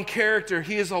of his own character.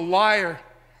 He is a liar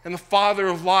and the father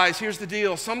of lies. Here's the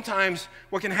deal. Sometimes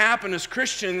what can happen as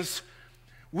Christians,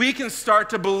 we can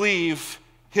start to believe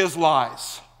his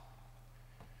lies.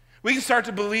 We can start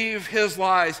to believe his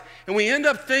lies, and we end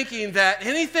up thinking that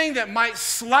anything that might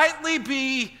slightly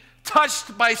be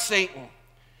touched by Satan,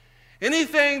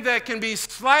 anything that can be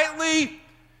slightly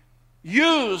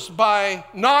used by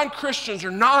non-Christians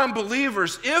or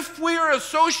non-believers, if we are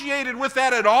associated with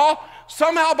that at all,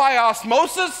 somehow by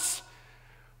osmosis,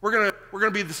 we're gonna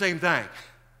be the same thing.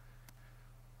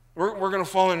 We're gonna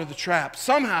fall into the trap.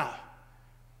 Somehow,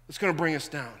 it's gonna bring us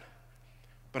down.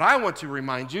 But I want to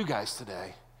remind you guys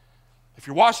today, if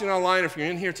you're watching online, if you're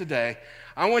in here today,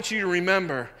 I want you to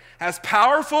remember, as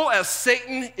powerful as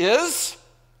Satan is,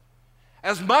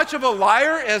 as much of a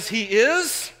liar as he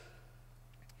is,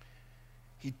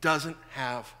 he doesn't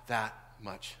have that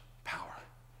much power.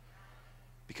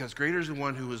 Because greater is the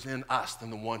one who is in us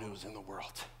than the one who is in the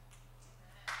world.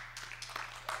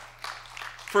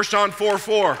 1 John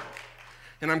 4:4,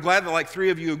 and I'm glad that like 3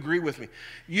 of you agree with me.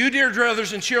 You, dear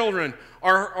brothers and children,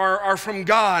 are from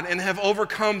God and have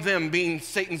overcome them, being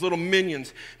Satan's little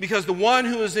minions, because the one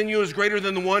who is in you is greater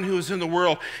than the one who is in the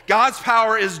world. God's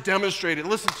power is demonstrated.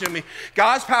 Listen to me.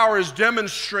 God's power is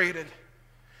demonstrated.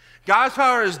 God's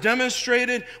power is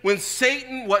demonstrated when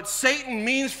what Satan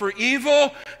means for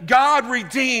evil, God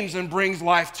redeems and brings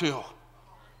life to.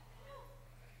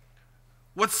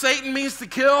 What Satan means to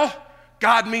kill,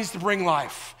 God means to bring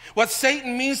life. What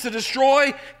Satan means to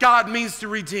destroy, God means to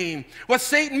redeem. What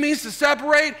Satan means to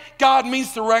separate, God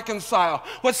means to reconcile.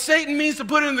 What Satan means to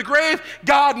put in the grave,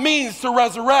 God means to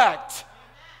resurrect.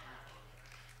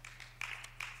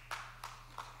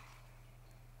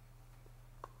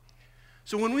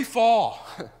 So when we fall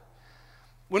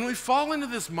into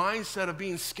this mindset of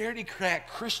being scaredy-cat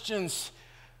Christians,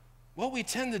 what we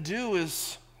tend to do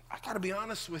is, I got to be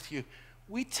honest with you,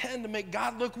 we tend to make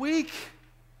God look weak.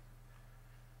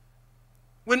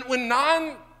 When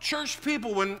non-church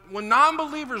people, when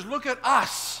non-believers look at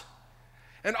us,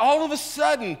 and all of a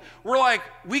sudden we're like,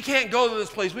 we can't go to this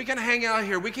place, we can't hang out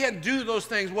here, we can't do those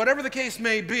things, whatever the case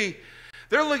may be,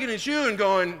 they're looking at you and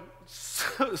going,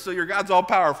 so your God's all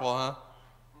powerful, huh?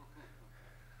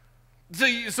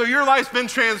 So your life's been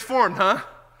transformed, huh?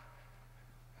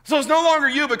 So it's no longer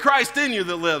you but Christ in you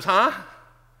that lives, huh?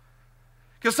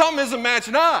 Because something isn't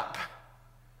matching up.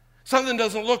 Something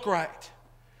doesn't look right.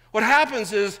 What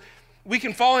happens is we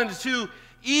can fall into 2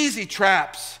 easy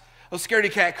traps of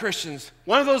scaredy-cat Christians.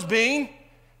 One of those being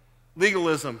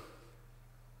legalism.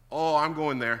 Oh, I'm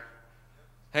going there.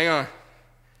 Hang on.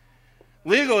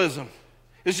 Legalism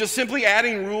is just simply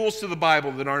adding rules to the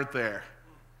Bible that aren't there.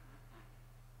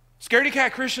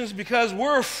 Scaredy-cat Christians, because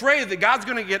we're afraid that God's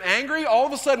going to get angry, all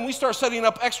of a sudden we start setting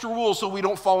up extra rules so we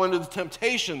don't fall into the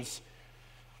temptations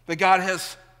that God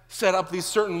has set up these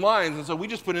certain lines, and so we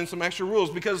just put in some extra rules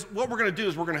because what we're going to do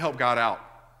is we're going to help God out.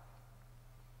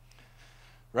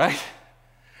 Right?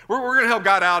 We're going to help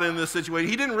God out in this situation.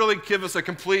 He didn't really give us a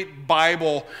complete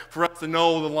Bible for us to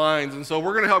know the lines, and so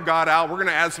we're going to help God out. We're going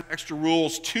to add some extra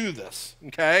rules to this,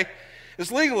 okay?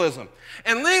 It's legalism.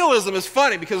 And legalism is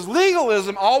funny because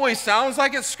legalism always sounds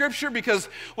like it's Scripture because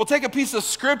we'll take a piece of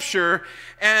Scripture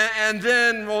and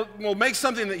then we'll make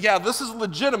something that, yeah, this is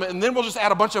legitimate, and then we'll just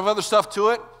add a bunch of other stuff to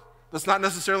it that's not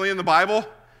necessarily in the Bible,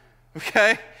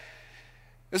 okay?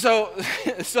 And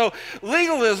so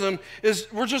legalism is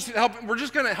we're just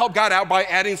going to help God out by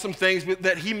adding some things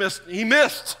that he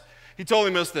missed. He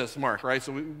totally missed this, Mark, right?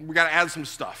 So we got to add some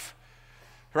stuff.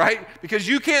 Right? Because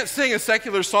you can't sing a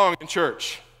secular song in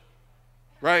church,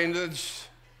 right? And if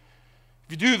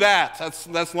you do that,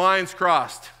 that's lines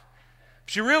crossed.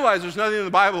 But you realize there's nothing in the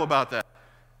Bible about that,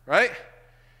 right?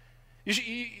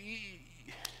 You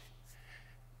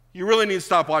really need to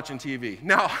stop watching TV.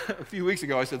 Now, a few weeks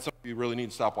ago, I said some of you really need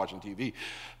to stop watching TV.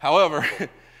 However,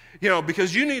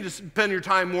 because you need to spend your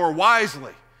time more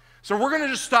wisely. So we're going to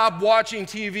just stop watching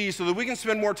TV so that we can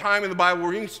spend more time in the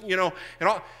Bible.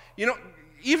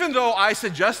 Even though I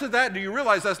suggested that, do you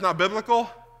realize that's not biblical?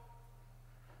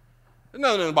 There's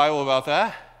nothing in the Bible about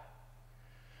that.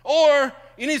 Or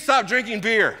you need to stop drinking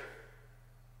beer.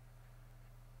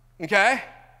 Okay?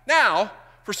 Now,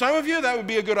 for some of you, that would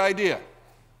be a good idea.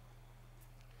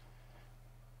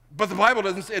 But the Bible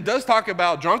it does talk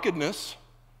about drunkenness.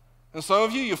 And some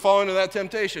of you fall into that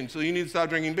temptation, so you need to stop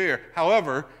drinking beer.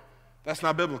 However, that's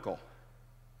not biblical.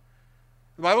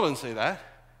 The Bible doesn't say that.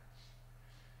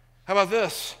 How about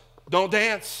this? Don't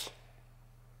dance.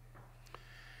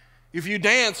 If you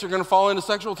dance, you're going to fall into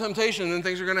sexual temptation and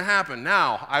things are going to happen.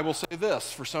 Now, I will say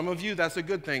this. For some of you, that's a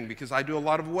good thing because I do a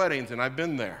lot of weddings and I've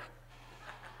been there.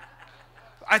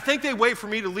 I think they wait for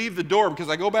me to leave the door because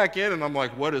I go back in and I'm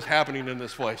like, what is happening in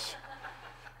this place?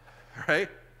 Right?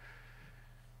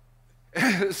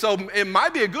 So it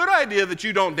might be a good idea that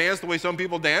you don't dance the way some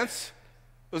people dance.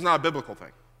 It's not a biblical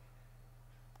thing.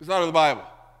 It's not in the Bible.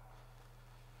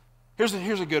 Here's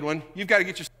a good one. You've got to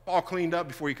get yourself all cleaned up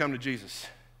before you come to Jesus.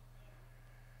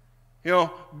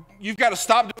 You've got to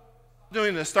stop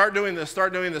doing this, start doing this,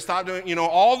 start doing this, stop doing,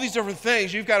 all these different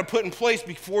things you've got to put in place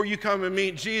before you come and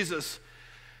meet Jesus.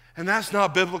 And that's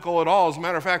not biblical at all. As a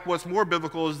matter of fact, what's more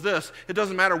biblical is this. It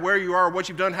doesn't matter where you are, what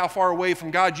you've done, how far away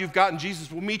from God you've gotten.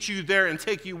 Jesus will meet you there and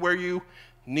take you where you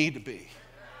need to be.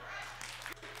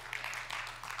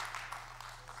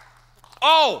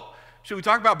 Oh, should we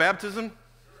talk about baptism?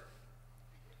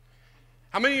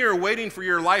 How many of you are waiting for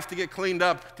your life to get cleaned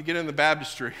up to get in the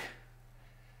baptistry?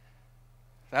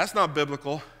 That's not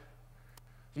biblical.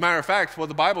 As a matter of fact, what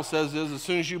the Bible says is as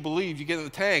soon as you believe, you get in the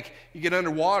tank, you get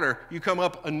underwater, you come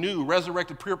up a new,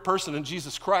 resurrected person in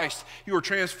Jesus Christ. You are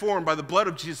transformed by the blood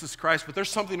of Jesus Christ, but there's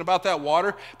something about that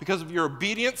water, because of your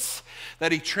obedience,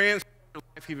 that he transforms your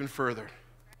life even further.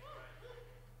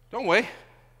 Don't wait.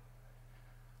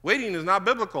 Waiting is not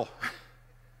biblical,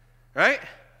 right?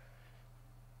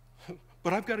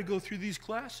 But I've got to go through these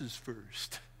classes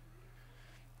first.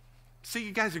 See,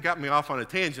 you guys have got me off on a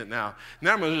tangent now.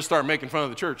 Now I'm going to just start making fun of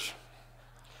the church.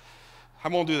 I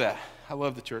won't do that. I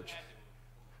love the church.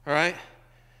 All right?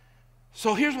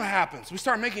 So here's what happens. We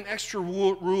start making extra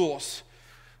rules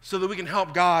so that we can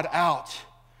help God out.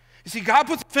 You see, God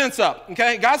puts a fence up,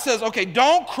 okay? God says, okay,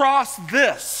 don't cross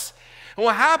this. And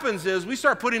what happens is we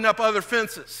start putting up other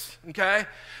fences, okay?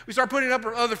 We start putting up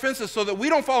other fences so that we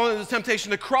don't fall into the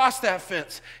temptation to cross that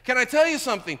fence. Can I tell you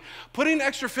something? Putting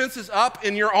extra fences up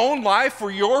in your own life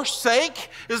for your sake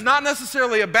is not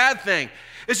necessarily a bad thing.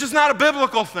 It's just not a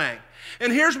biblical thing.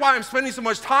 And here's why I'm spending so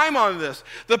much time on this.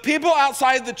 The people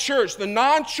outside the church, the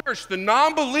non-church, the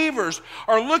non-believers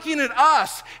are looking at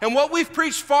us, and what we've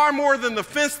preached far more than the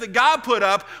fence that God put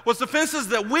up was the fences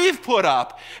that we've put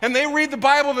up. And they read the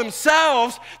Bible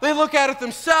themselves, they look at it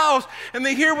themselves, and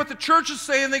they hear what the churches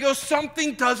say, and they go,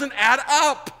 something doesn't add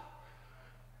up.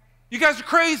 You guys are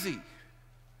crazy.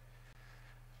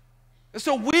 And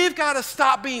so we've got to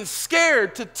stop being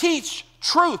scared to teach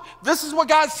truth. This is what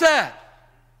God said.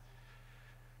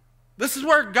 This is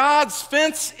where God's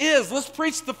fence is. Let's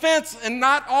preach the fence and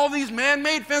not all these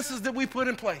man-made fences that we put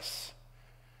in place.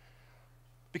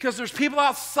 Because there's people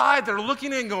outside that are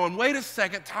looking in going, wait a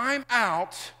second, time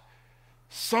out.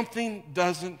 Something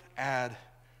doesn't add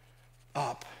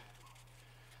up.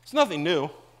 It's nothing new.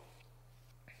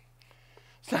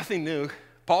 It's nothing new.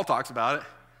 Paul talks about it.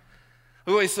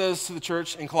 Look what he says to the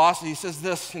church in Colossae. He says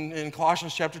this in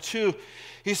Colossians chapter 2.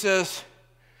 He says,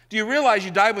 do you realize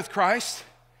you died with Christ?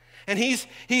 And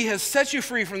he has set you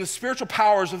free from the spiritual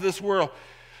powers of this world.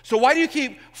 So why do you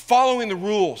keep following the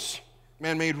rules,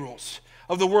 man-made rules,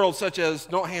 of the world, such as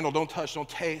don't handle, don't touch, don't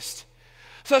taste?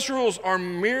 Such rules are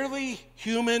merely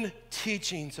human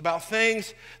teachings about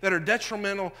things that are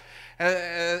detrimental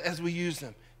as we use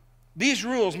them. These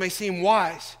rules may seem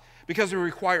wise because they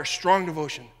require strong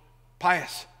devotion,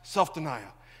 pious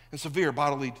self-denial, and severe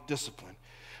bodily discipline,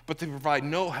 but they provide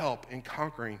no help in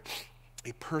conquering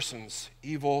a person's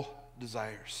evil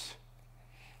desires.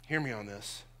 Hear me on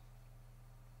this.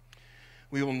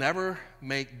 We will never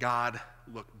make God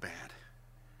look bad.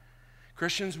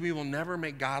 Christians, we will never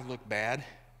make God look bad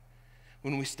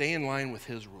when we stay in line with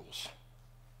his rules.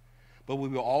 But we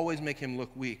will always make him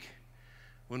look weak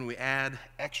when we add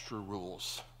extra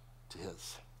rules to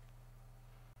his.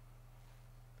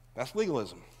 That's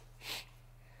legalism.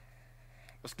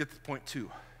 Let's get to point 2.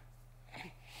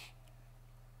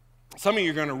 Some of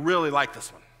you are going to really like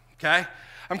this one, okay?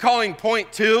 I'm calling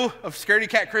point 2 of scaredy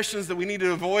cat Christians that we need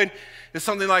to avoid is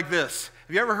something like this.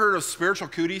 Have you ever heard of spiritual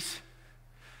cooties?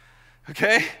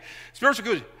 Okay? Spiritual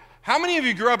cooties. How many of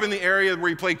you grew up in the area where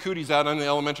you played cooties out in the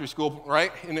elementary school,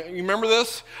 right? And you remember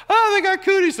this? Oh, they got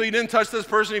cooties, so you didn't touch this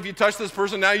person. If you touch this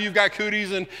person, now you've got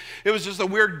cooties, and it was just a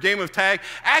weird game of tag.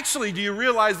 Actually, do you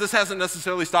realize this hasn't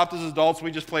necessarily stopped us as adults?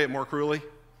 We just play it more cruelly.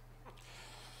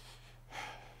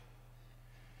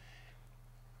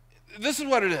 This is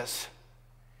what it is.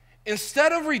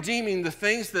 Instead of redeeming the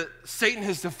things that Satan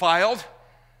has defiled,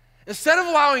 instead of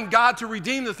allowing God to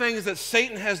redeem the things that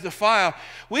Satan has defiled,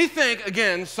 we think,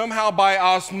 again, somehow by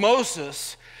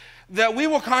osmosis, that we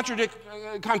will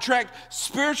contract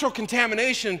spiritual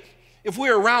contamination if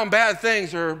we're around bad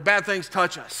things or bad things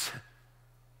touch us.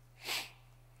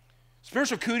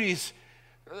 Spiritual cooties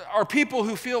are people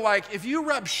who feel like if you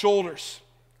rub shoulders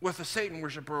with a Satan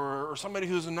worshiper or somebody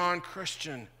who's a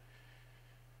non-Christian,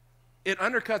 it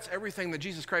undercuts everything that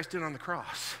Jesus Christ did on the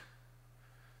cross.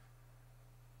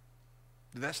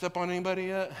 Did that step on anybody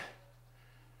yet?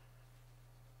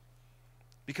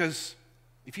 Because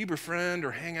if you befriend or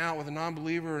hang out with a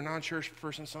non-believer or a non-church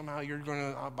person, somehow you're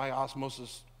going to, by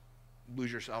osmosis,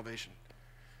 lose your salvation.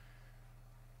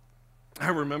 I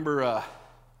remember,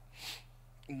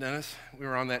 Dennis, we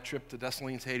were on that trip to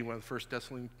Dessalines, Haiti, one of the first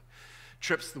Dessalines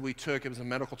trips that we took. It was a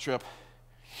medical trip.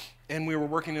 And we were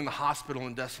working in the hospital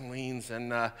in Dessalines,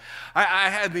 and I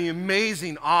had the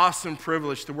amazing, awesome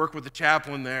privilege to work with the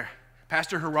chaplain there,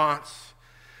 Pastor Herantz.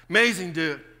 Amazing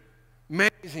dude,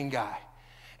 amazing guy.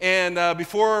 And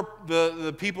before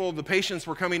the patients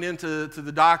were coming in to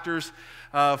the doctors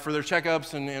for their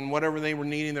checkups and whatever they were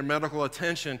needing, their medical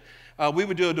attention, we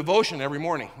would do a devotion every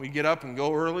morning. We'd get up and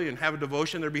go early and have a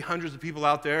devotion. There'd be hundreds of people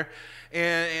out there.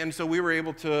 And so we were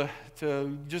able to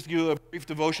just do a brief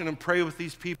devotion and pray with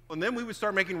these people. And then we would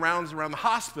start making rounds around the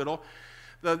hospital,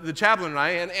 the chaplain and I,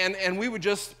 and we would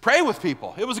just pray with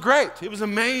people. It was great. It was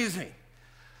amazing.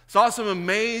 Saw some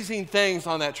amazing things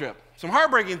on that trip. Some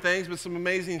heartbreaking things, but some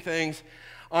amazing things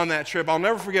on that trip. I'll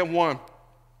never forget one.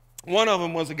 One of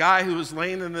them was a guy who was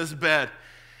laying in this bed,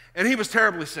 and he was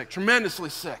terribly sick, tremendously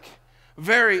sick,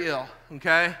 very ill,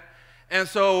 okay? And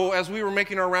so as we were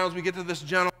making our rounds, we get to this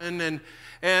gentleman,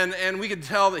 and we could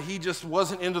tell that he just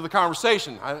wasn't into the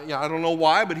conversation. I don't know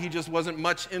why, but he just wasn't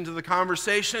much into the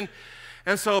conversation.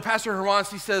 And so Pastor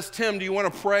Herantz, he says, Tim, do you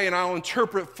want to pray, and I'll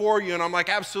interpret for you? And I'm like,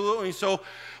 absolutely. So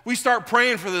we start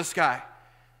praying for this guy.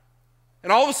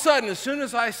 And all of a sudden, as soon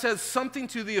as I said something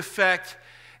to the effect,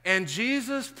 and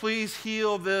Jesus, please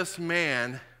heal this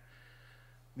man,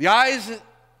 the eyes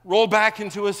roll back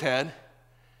into his head.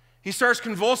 He starts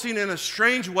convulsing in a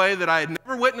strange way that I had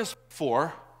never witnessed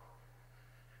before.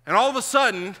 And all of a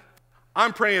sudden,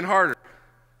 I'm praying harder.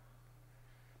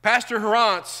 Pastor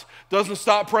Herantz doesn't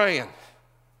stop praying.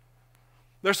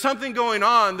 There's something going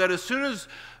on that as soon as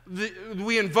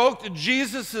we invoked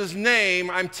Jesus' name,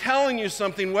 I'm telling you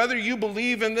something, whether you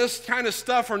believe in this kind of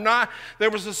stuff or not, there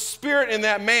was a spirit in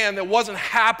that man that wasn't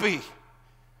happy.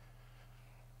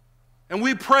 And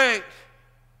we prayed.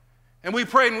 And we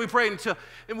prayed and we prayed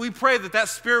and we prayed that that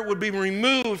spirit would be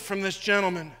removed from this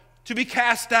gentleman, to be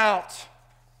cast out.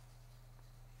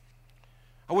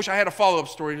 I wish I had a follow-up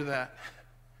story to that.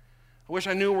 I wish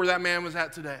I knew where that man was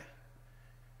at today.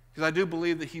 Because I do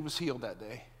believe that he was healed that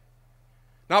day.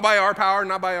 Not by our power,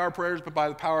 not by our prayers, but by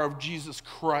the power of Jesus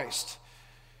Christ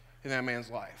in that man's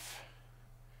life.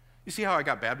 You see how I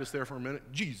got Baptist there for a minute?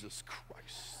 Jesus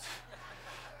Christ.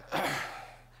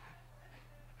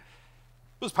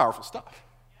 It was powerful stuff.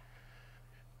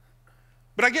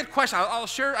 But I get questions.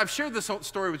 I've shared this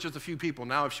story with just a few people.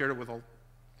 Now I've shared it with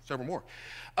several more.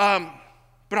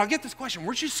 But I'll get this question.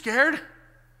 Weren't you scared?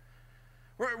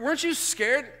 Weren't you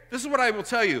scared? This is what I will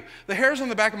tell you. The hairs on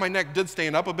the back of my neck did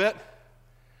stand up a bit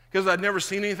because I'd never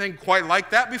seen anything quite like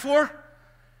that before.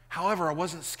 However, I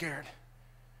wasn't scared.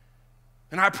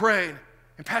 And I prayed,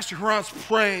 and Pastor Herantz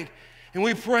prayed, and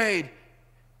we prayed.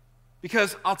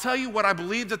 Because I'll tell you what I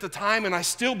believed at the time, and I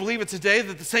still believe it today,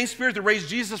 that the same Spirit that raised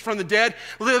Jesus from the dead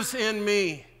lives in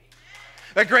me.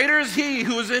 That greater is He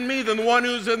who is in me than the one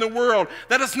who is in the world.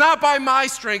 That it's not by my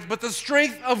strength, but the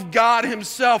strength of God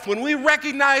Himself. When we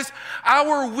recognize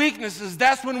our weaknesses,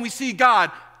 that's when we see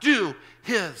God do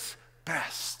His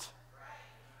best.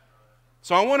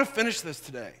 So I want to finish this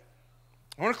today.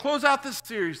 I want to close out this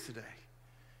series today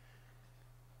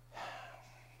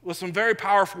with some very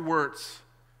powerful words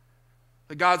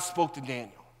that God spoke to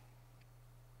Daniel.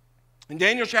 In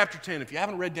Daniel chapter 10, if you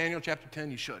haven't read Daniel chapter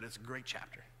 10, you should. It's a great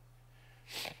chapter.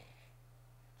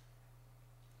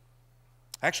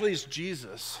 Actually, it's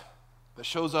Jesus that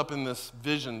shows up in this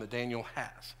vision that Daniel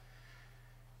has.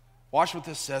 Watch what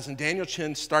this says. In Daniel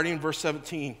 10, starting in verse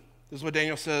 17, this is what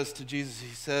Daniel says to Jesus.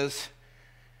 He says,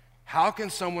 how can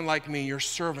someone like me, your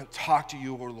servant, talk to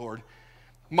you, O Lord?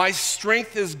 My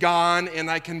strength is gone and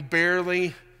I can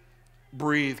barely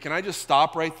breathe. Can I just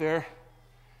stop right there?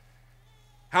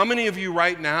 How many of you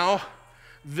right now,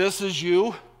 this is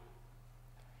you,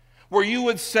 where you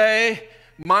would say,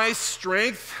 my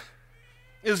strength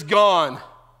is gone.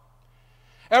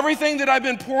 Everything that I've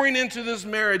been pouring into this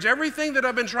marriage, everything that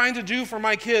I've been trying to do for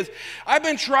my kids, I've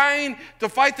been trying to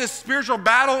fight this spiritual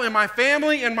battle in my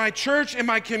family, in my church, in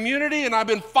my community, and I've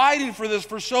been fighting for this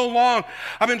for so long.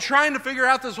 I've been trying to figure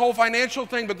out this whole financial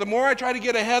thing, but the more I try to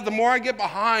get ahead, the more I get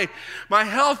behind. My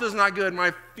health is not good.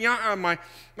 My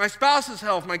spouse's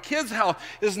health, my kids' health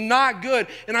is not good,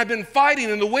 and I've been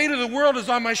fighting, and the weight of the world is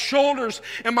on my shoulders,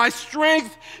 and my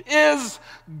strength is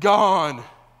gone,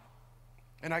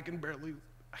 and I can barely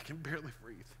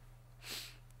breathe.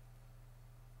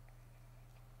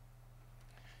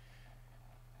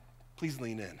 Please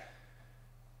lean in.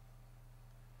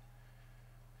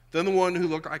 Then the one who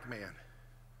looked like man,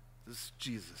 this is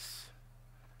Jesus.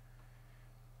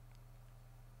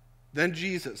 Then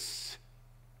Jesus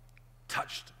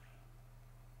touched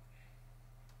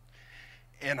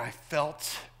me, and I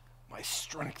felt my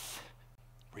strength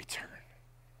return.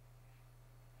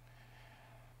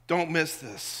 Don't miss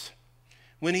this.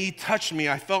 When he touched me,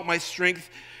 I felt my strength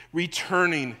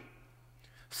returning.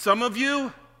 Some of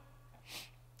you,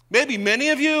 maybe many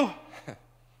of you,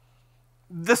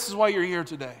 this is why you're here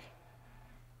today.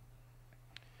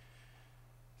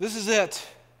 This is it.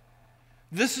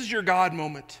 This is your God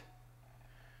moment.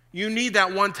 You need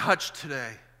that one touch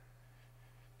today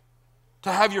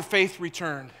to have your faith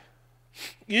returned.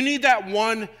 You need that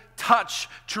one touch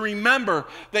to remember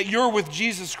that you're with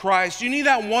Jesus Christ. You need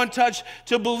that one touch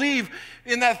to believe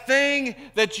in that thing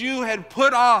that you had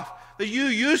put off, that you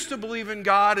used to believe in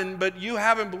God, but you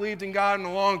haven't believed in God in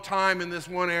a long time in this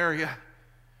one area.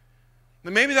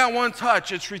 And maybe that one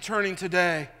touch, it's returning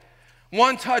today.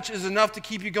 One touch is enough to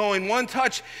keep you going. One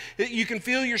touch, you can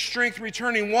feel your strength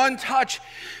returning. One touch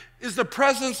is the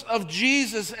presence of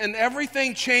Jesus and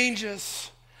everything changes.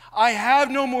 I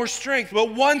have no more strength,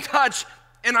 but one touch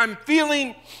and I'm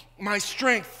feeling my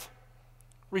strength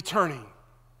returning.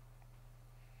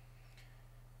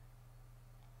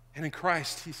 And in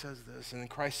Christ, he says this, and in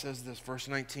Christ says this, verse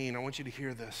 19. I want you to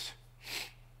hear this.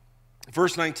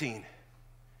 Verse 19.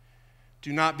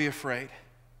 Do not be afraid,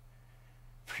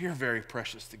 for you're very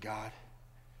precious to God.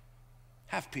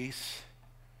 Have peace.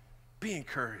 Be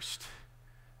encouraged.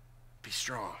 Be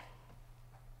strong.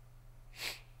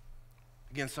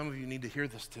 Again, some of you need to hear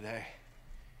this today.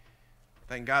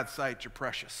 That in God's sight, you're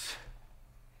precious.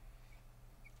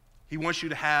 He wants you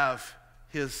to have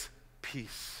his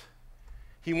peace.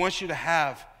 He wants you to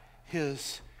have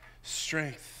his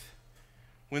strength.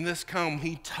 When this comes,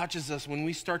 he touches us. When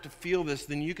we start to feel this,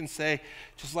 then you can say,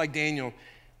 just like Daniel,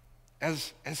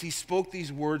 as he spoke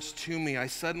these words to me, I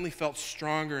suddenly felt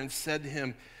stronger and said to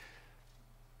him,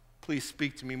 please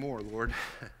speak to me more, Lord,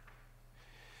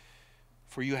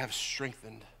 for you have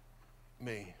strengthened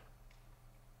me.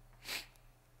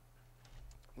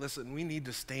 Listen, we need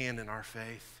to stand in our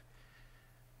faith.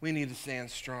 We need to stand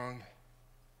strong.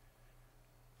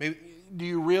 Maybe, do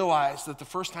you realize that the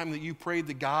first time that you prayed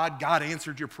to God, God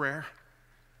answered your prayer?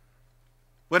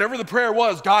 Whatever the prayer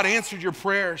was, God answered your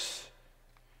prayers.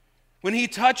 When he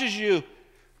touches you,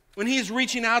 when he's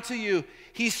reaching out to you,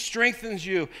 he strengthens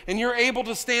you, and you're able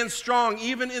to stand strong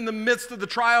even in the midst of the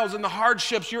trials and the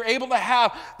hardships. You're able to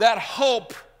have that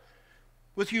hope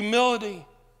with humility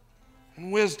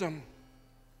and wisdom.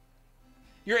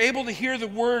 You're able to hear the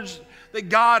words that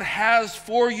God has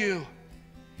for you.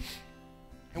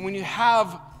 And when you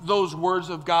have those words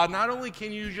of God, not only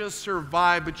can you just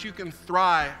survive, but you can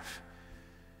thrive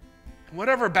in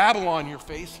whatever Babylon you're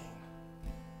facing.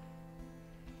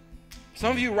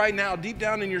 Some of you right now, deep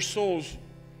down in your souls,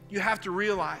 you have to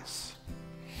realize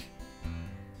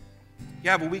you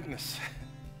have a weakness.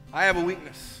 I have a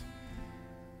weakness.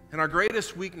 And our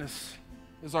greatest weakness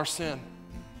is our sin.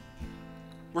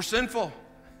 We're sinful.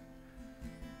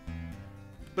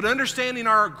 But understanding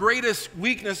our greatest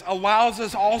weakness allows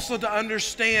us also to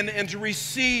understand and to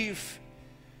receive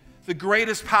the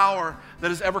greatest power that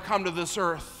has ever come to this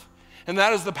earth. And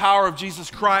that is the power of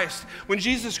Jesus Christ. When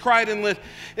Jesus cried and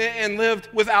lived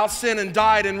without sin and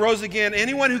died and rose again,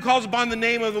 anyone who calls upon the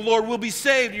name of the Lord will be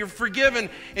saved. You're forgiven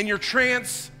and you're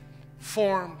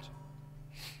transformed.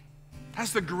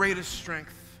 That's the greatest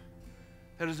strength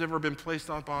that has ever been placed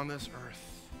upon this earth.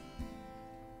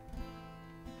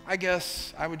 I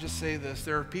guess I would just say this.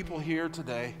 There are people here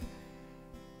today.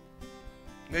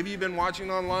 Maybe you've been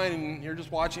watching online and you're just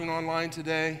watching online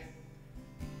today.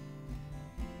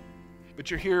 But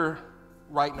you're here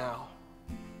right now.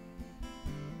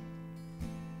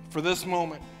 For this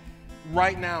moment,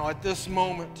 right now, at this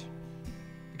moment,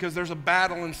 because there's a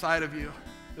battle inside of you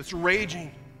that's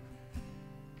raging,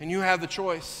 and you have the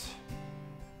choice.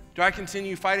 Do I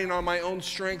continue fighting on my own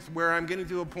strength where I'm getting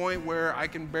to a point where I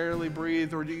can barely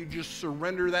breathe, or do you just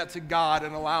surrender that to God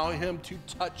and allow Him to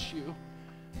touch you,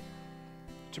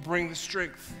 to bring the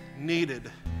strength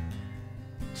needed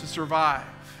to survive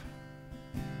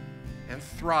and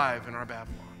thrive in our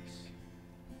Babylons?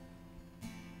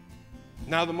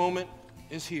 Now the moment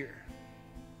is here.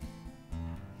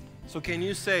 So can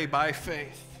you say by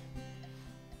faith,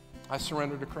 I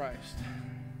surrender to Christ?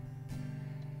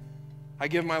 I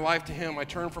give my life to Him. I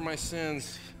turn from my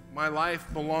sins. My life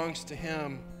belongs to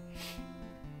Him.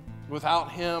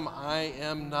 Without Him, I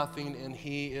am nothing, and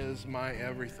He is my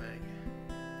everything.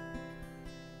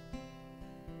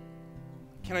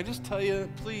 Can I just tell you,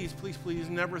 please, please, please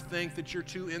never think that you're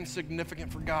too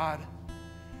insignificant for God.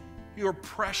 You are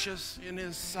precious in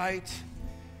His sight.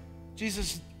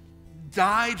 Jesus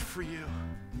died for you.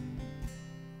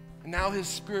 And now His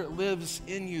Spirit lives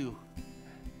in you.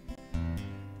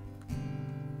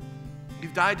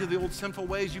 You've died to the old sinful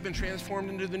ways. You've been transformed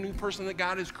into the new person that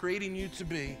God is creating you to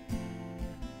be.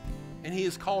 And He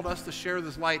has called us to share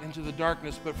this light into the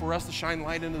darkness. But for us to shine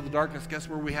light into the darkness, guess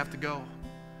where we have to go?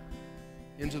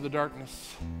 Into the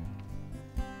darkness.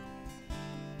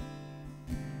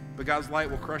 But God's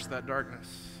light will crush that darkness.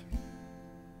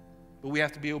 But we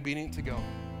have to be obedient to go.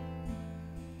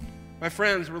 My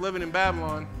friends, we're living in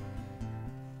Babylon.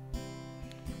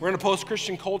 We're in a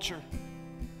post-Christian culture.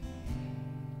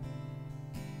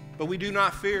 But we do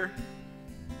not fear.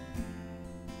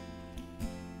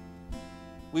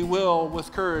 We will,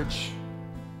 with courage,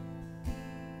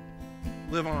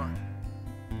 live on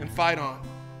and fight on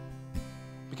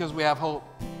because we have hope.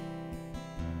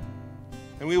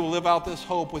 And we will live out this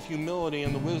hope with humility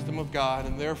and the wisdom of God,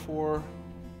 and therefore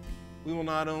we will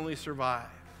not only survive,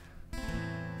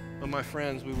 but my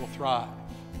friends, we will thrive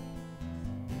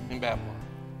in Babylon.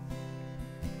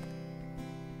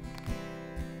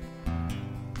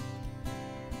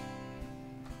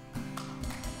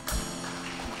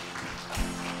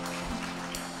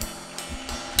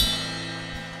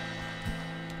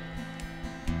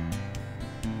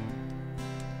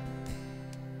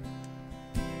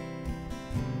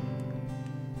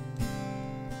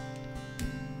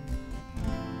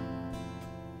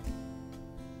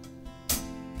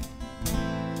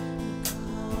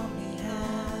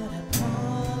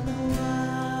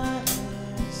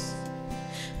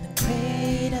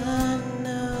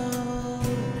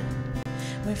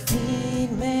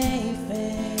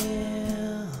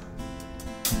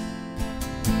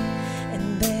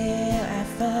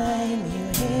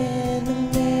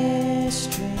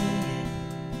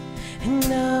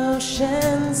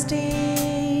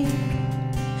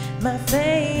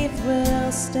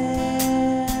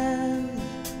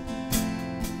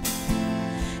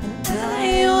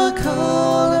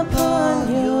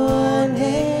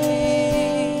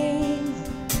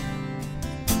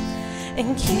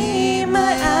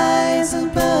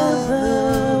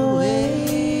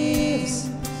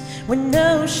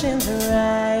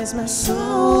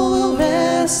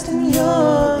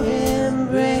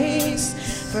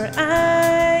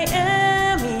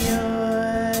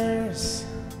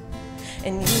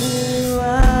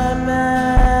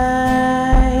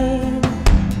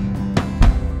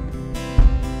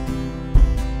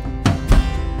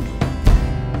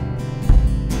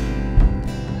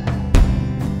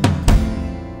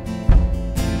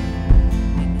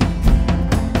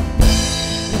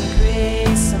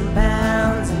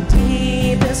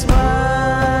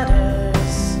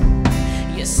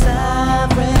 Yes,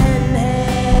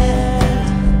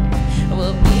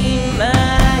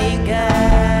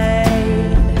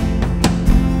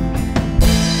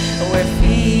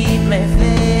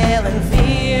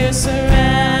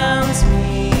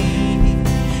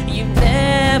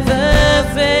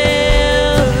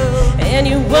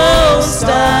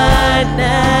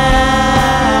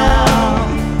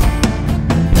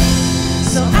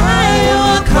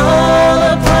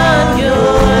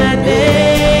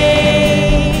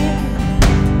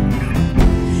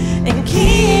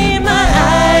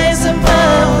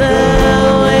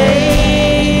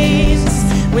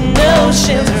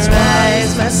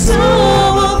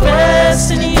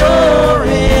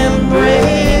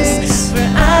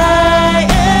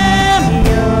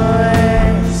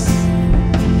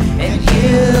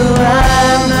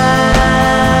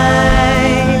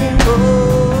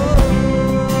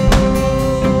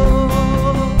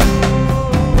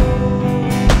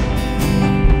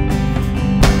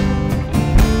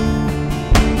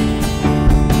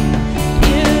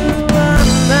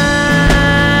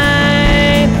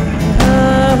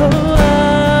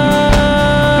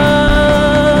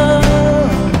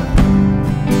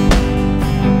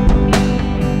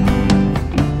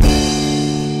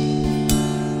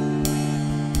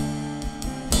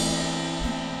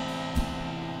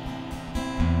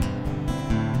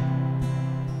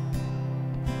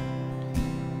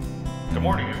 Good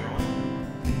morning,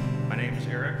 everyone. My name is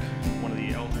Eric, one of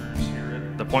the elders here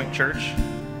at the Point Church.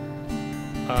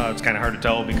 It's kind of hard to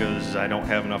tell because I don't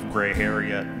have enough gray hair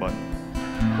yet, but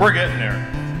we're getting there.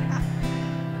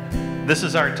 This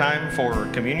is our time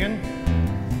for communion.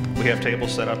 We have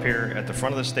tables set up here at the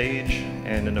front of the stage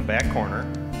and in the back corner.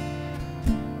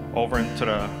 Over and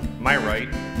to my right,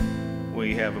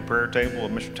 we have a prayer table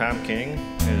with Mr. Tom King.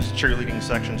 His cheerleading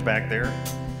section's back there.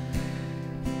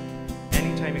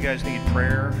 Anytime you guys need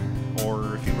prayer,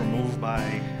 or if you were moved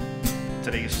by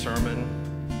today's sermon,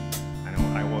 I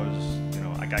know I was,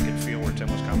 I could feel where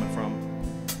Tim was coming from.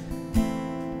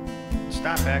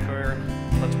 Stop back there,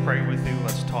 let's pray with you,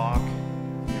 let's talk.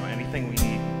 Anything we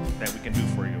need that we can do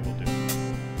for you, we'll do.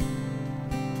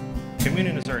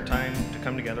 Communion is our time to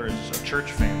come together as a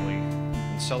church family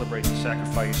and celebrate the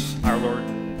sacrifice our Lord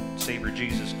and Savior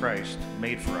Jesus Christ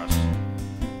made for us.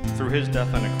 Through his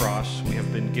death on the cross, we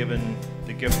have been given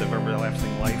the gift of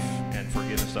everlasting life and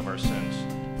forgiveness of our sins.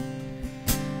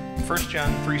 1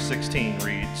 John 3:16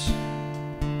 reads,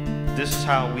 "This is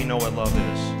how we know what love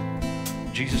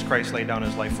is. Jesus Christ laid down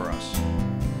his life for us,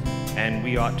 and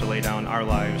we ought to lay down our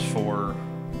lives for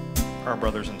our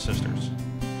brothers and sisters."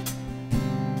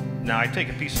 Now, I take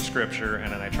a piece of scripture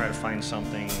and then I try to find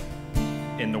something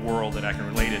in the world that I can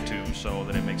relate it to so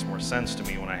that it makes more sense to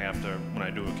me when I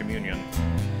do a communion.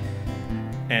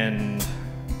 And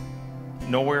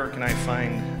nowhere can I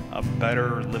find a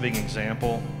better living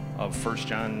example of 1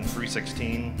 John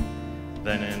 3:16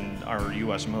 than in our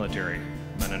U.S. military,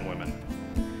 men and women.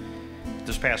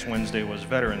 This past Wednesday was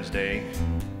Veterans Day.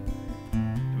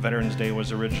 Veterans Day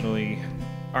was originally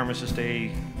Armistice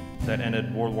Day that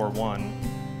ended World War I,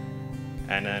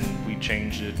 and then we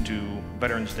changed it to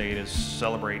Veterans Day to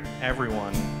celebrate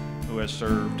everyone who has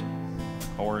served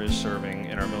or is serving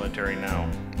in our military now.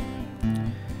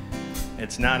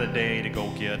 It's not a day to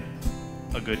go get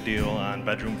a good deal on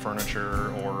bedroom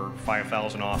furniture or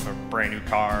 $5,000 off a brand new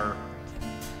car,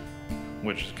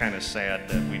 which is kind of sad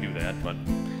that we do that, but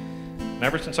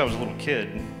ever since I was a little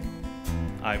kid,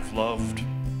 I've loved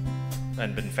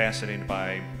and been fascinated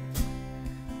by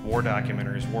war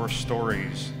documentaries, war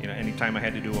stories. Anytime I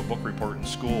had to do a book report in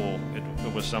school,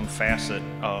 it was some facet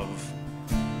of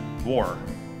war.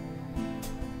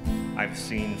 I've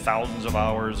seen thousands of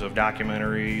hours of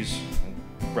documentaries,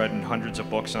 read hundreds of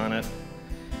books on it.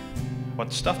 But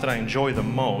the stuff that I enjoy the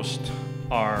most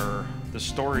are the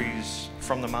stories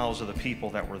from the mouths of the people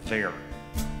that were there.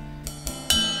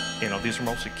 These were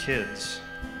mostly kids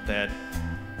that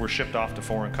were shipped off to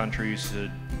foreign countries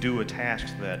to do a task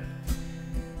that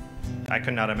I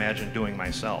could not imagine doing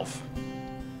myself.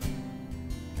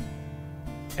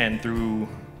 And through,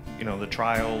 the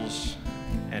trials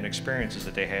and experiences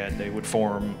that they had, they would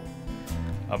form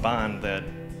a bond that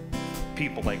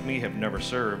people like me have never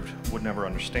served would never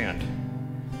understand.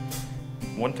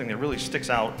 One thing that really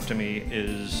sticks out to me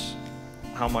is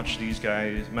how much these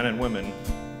guys, men and women,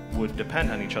 would depend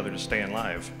on each other to stay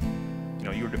alive.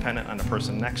 You were dependent on the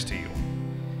person next to you.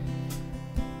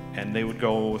 And they would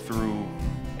go through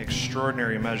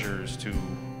extraordinary measures to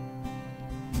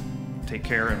take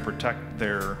care and protect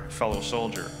their fellow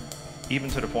soldier, even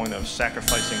to the point of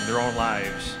sacrificing their own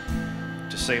lives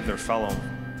to save their fellow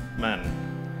men.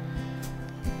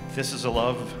 This is a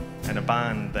love and a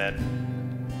bond that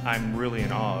I'm really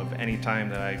in awe of any time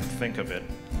that I think of it.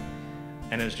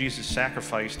 And as Jesus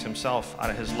sacrificed himself out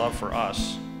of his love for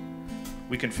us,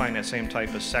 we can find that same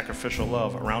type of sacrificial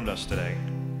love around us today.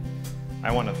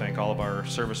 I want to thank all of our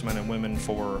servicemen and women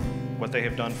for what they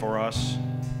have done for us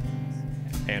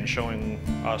and showing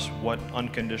us what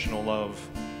unconditional love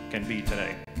can be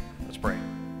today. Let's pray.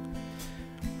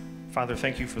 Father,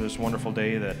 thank you for this wonderful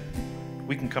day that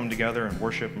we can come together and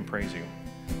worship and praise you.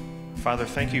 Father,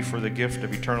 thank you for the gift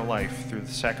of eternal life through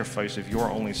the sacrifice of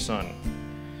your only Son.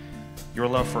 Your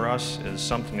love for us is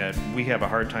something that we have a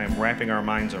hard time wrapping our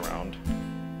minds around.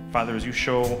 Father, as you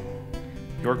show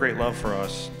your great love for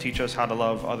us, teach us how to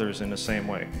love others in the same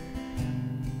way.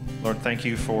 Lord, thank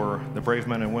you for the brave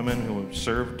men and women who have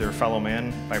served their fellow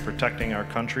man by protecting our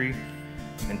country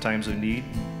in times of need.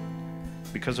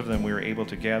 Because of them, we are able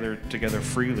to gather together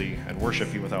freely and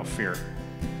worship you without fear.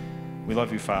 We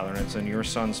love you, Father, and it's in your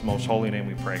Son's most holy name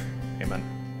we pray. Amen.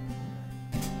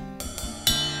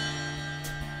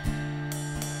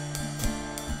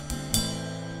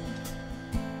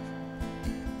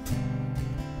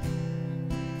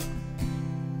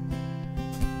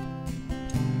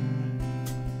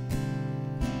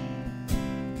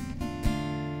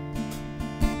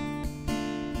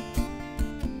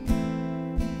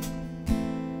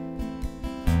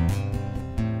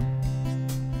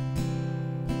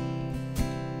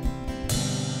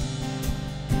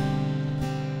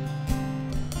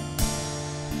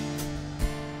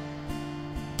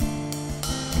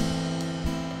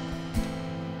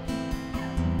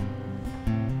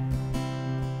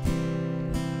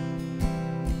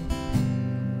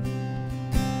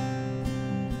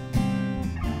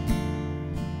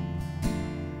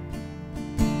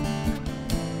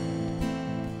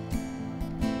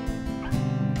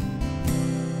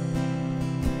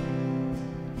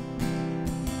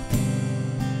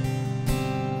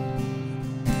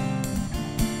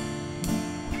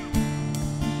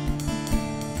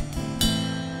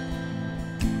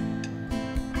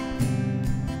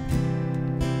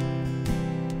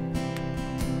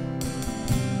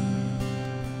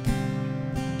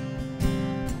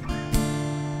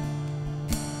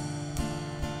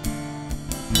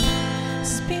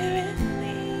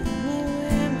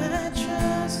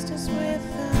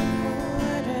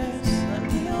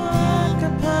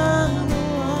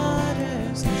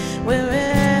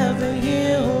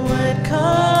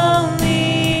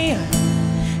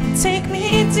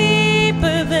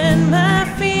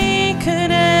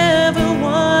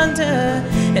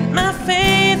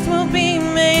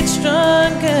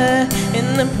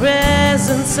 the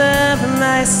presence of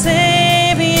my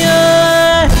Savior.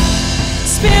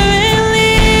 Spirit,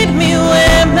 lead me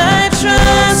where my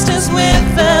trust is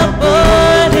without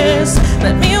borders.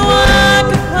 Let me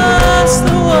walk across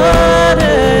the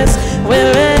waters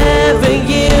wherever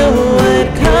you would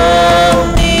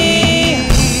call me.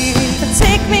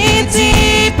 Take me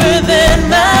deeper than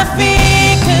my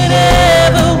feet could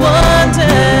ever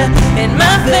wander, and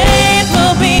my faith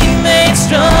will be made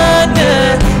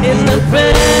stronger in the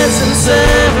presence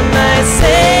of my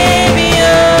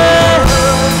Savior.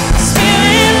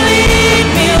 Spirit, lead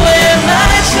me where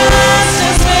my trust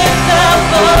is without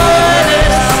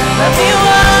borders. Let me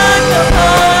walk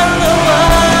upon the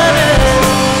waters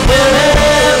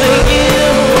wherever you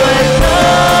would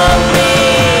call me.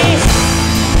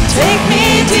 Take me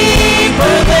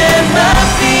deeper than my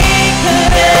feet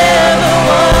could ever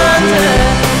wander,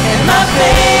 and my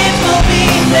faith will be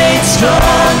made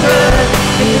stronger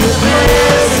in the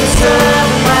presence of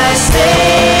my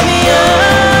Savior.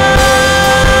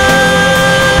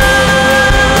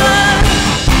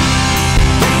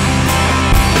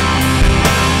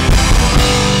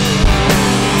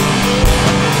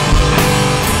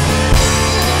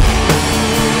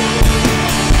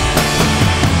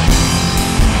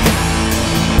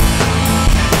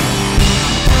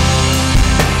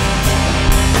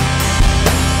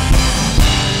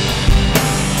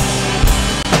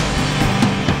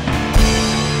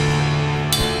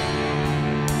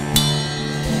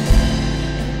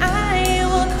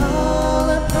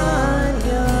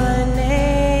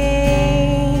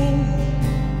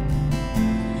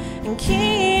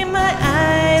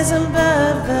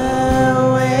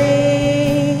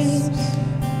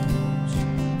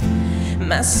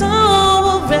 My soul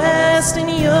will rest in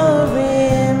your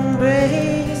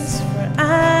embrace, for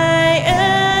I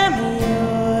am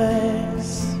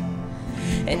yours,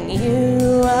 and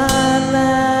you are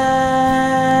mine.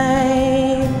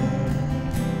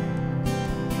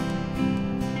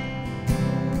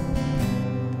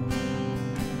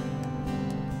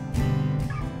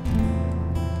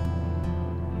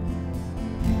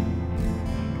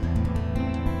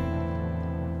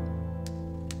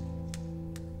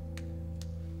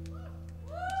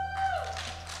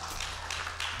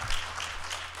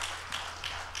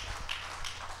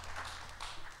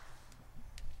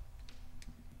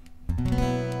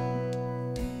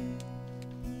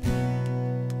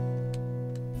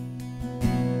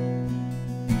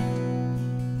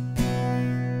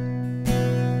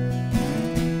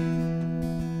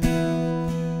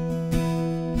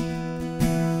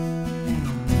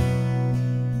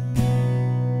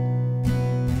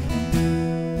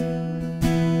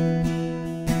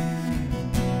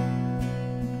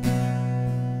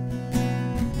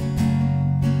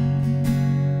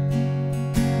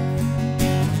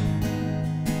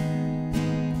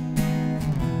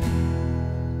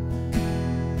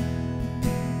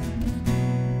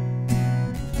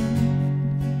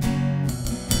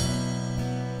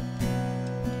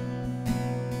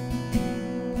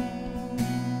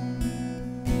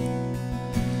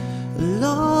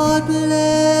 Lord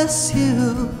bless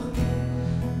you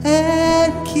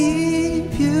and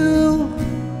keep you.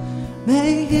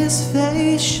 May His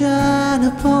face shine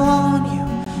upon you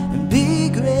and be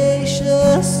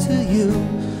gracious to you.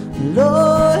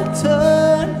 Lord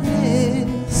turn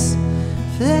His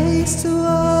face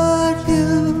toward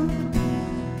you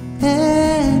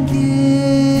and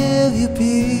give you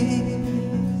peace.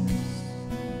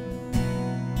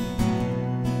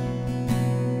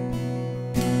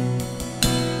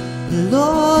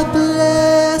 Lord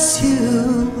bless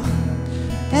you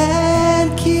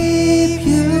and keep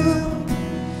you.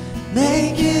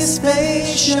 Make His face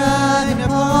shine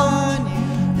upon you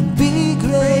and be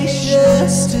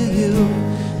gracious to you.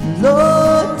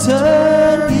 Lord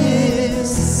turn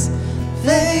His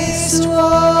face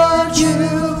toward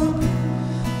you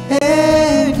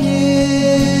and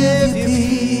give you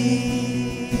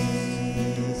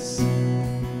peace.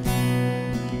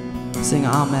 Sing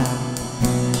Amen.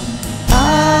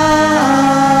 Amen.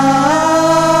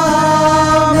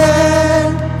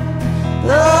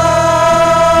 Amen.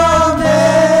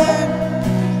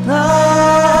 Amen.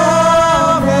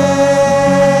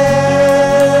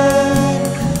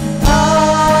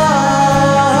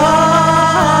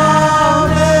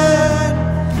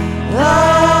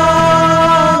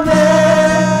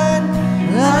 Amen.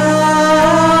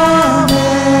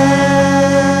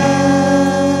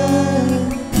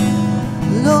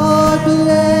 Amen. Lord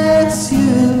bless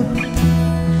you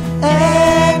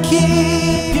and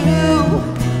keep you.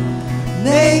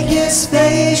 Make His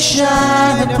face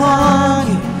shine upon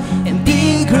you and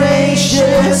be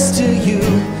gracious to you.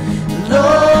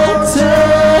 Lord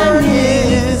turn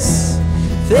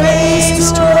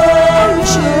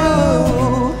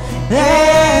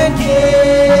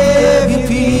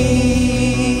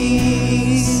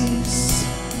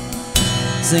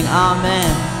sing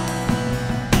amen.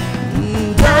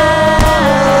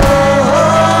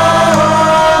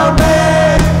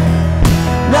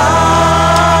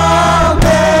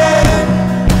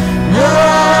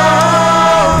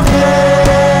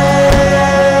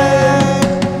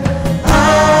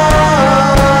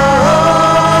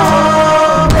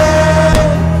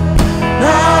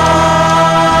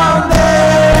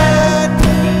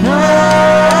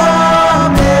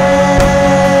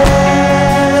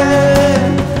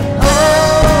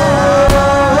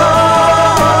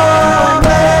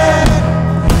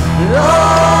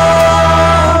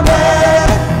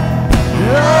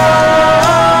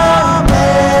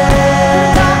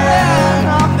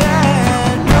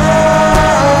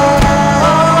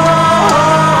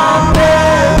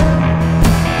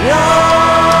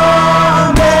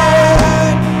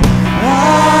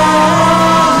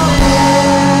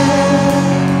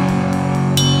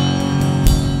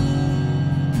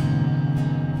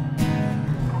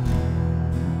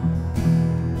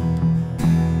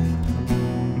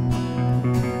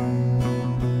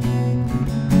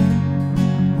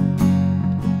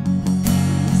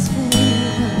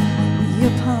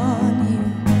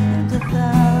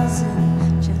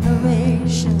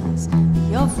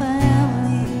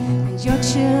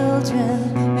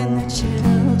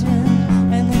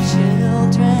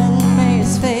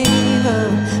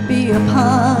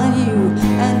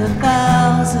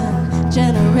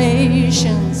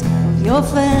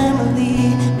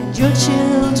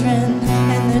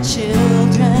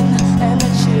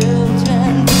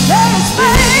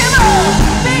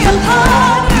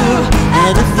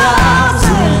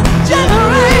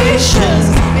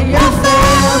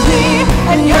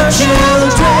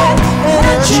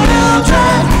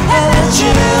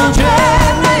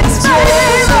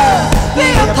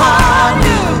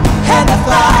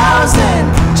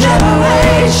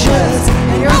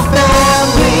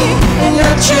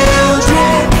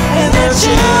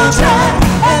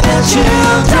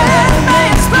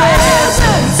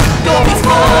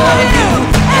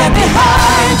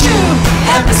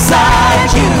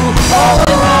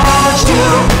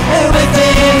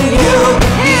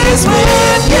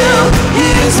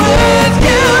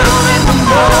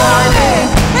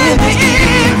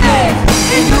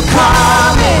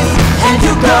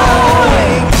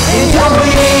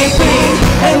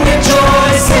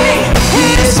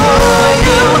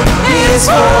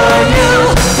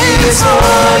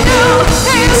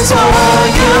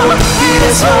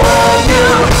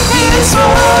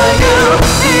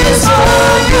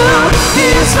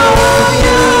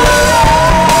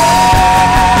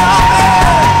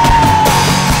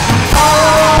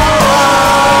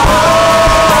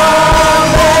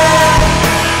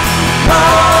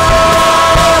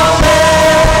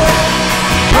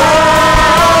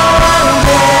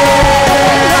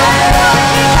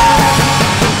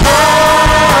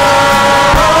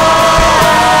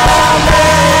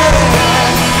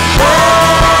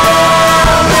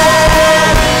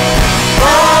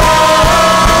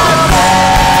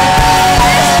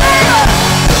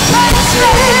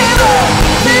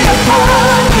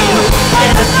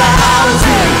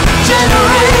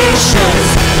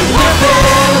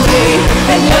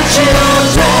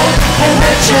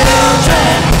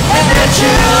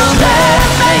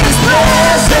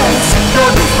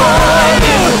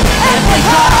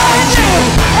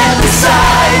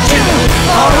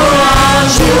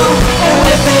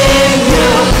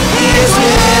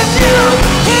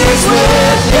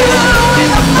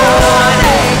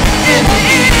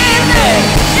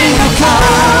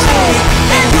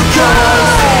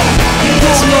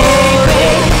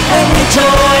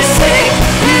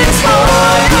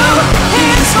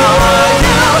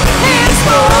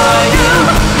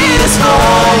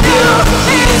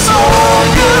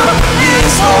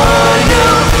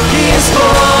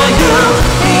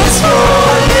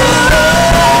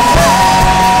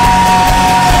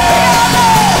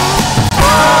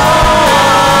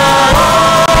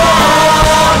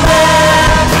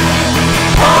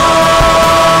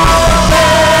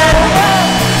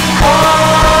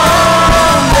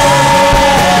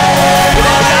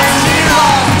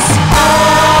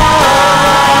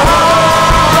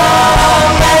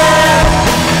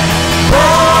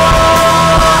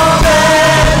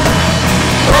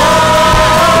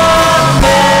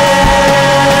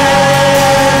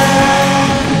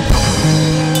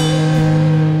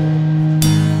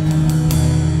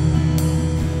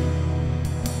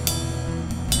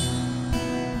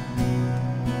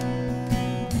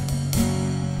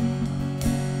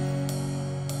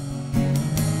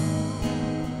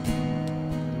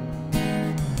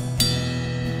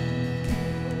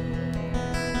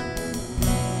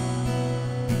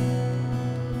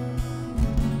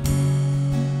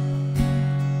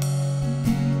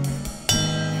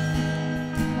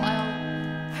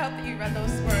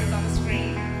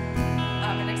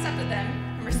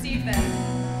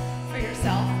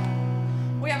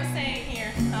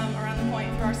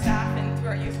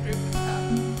 youth group.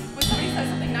 When somebody says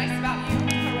something nice about you,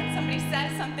 or when somebody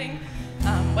says something,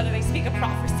 whether they speak a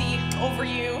prophecy over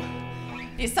you,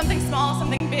 is something small,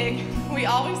 something big, we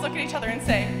always look at each other and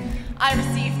say, I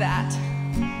received that.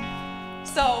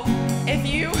 So if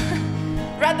you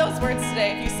read those words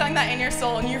today, if you sung that in your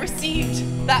soul and you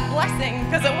received that blessing,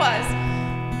 because it was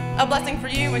a blessing for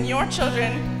you and your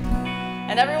children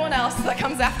and everyone else that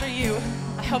comes after you,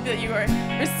 I hope that you are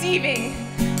receiving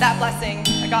that blessing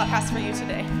that God has for you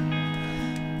today.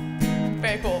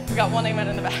 Very cool. We got one amen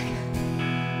in the back.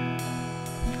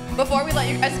 Before we let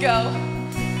you guys go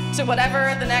to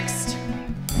whatever the next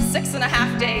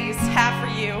 6.5 days have for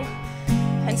you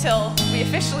until we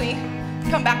officially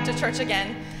come back to church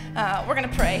again, we're going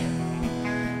to pray.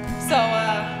 So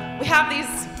we have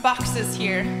these boxes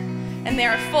here, and they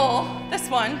are full. This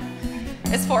one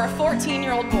is for a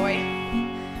 14-year-old boy.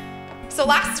 So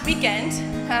last weekend,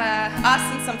 us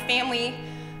and some family,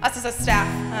 us as a staff,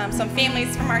 some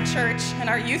families from our church and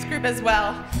our youth group as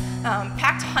well,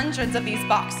 packed hundreds of these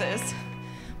boxes.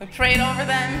 We prayed over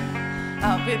them.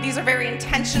 These are very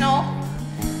intentional,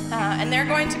 and they're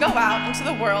going to go out into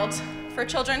the world for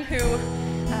children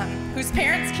whose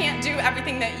parents can't do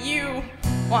everything that you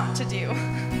want to do.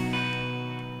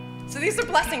 So these are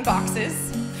blessing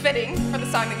boxes, fitting for the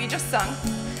song that we just sung.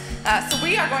 So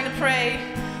we are going to pray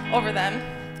over them.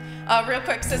 Real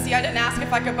quick, Sissy, I didn't ask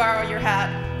if I could borrow your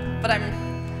hat, but I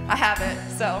have it,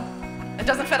 so it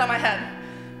doesn't fit on my head,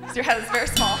 because your head is very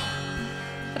small.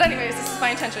 But anyways, this is my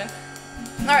intention.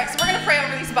 All right, so we're going to pray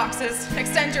over these boxes.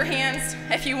 Extend your hands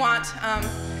if you want.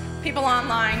 People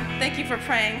online, thank you for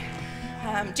praying.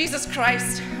 Jesus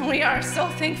Christ, we are so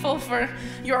thankful for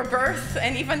your birth,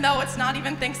 and even though it's not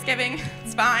even Thanksgiving,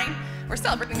 it's fine. We're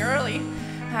celebrating early.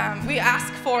 We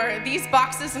ask for these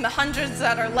boxes and the hundreds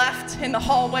that are left in the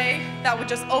hallway that would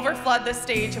just overflood this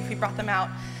stage if we brought them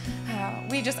out.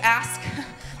 We just ask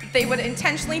that they would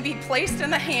intentionally be placed in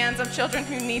the hands of children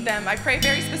who need them. I pray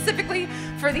very specifically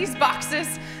for these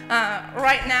boxes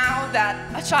right now, that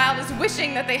a child is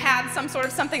wishing that they had some sort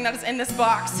of something that is in this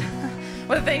box.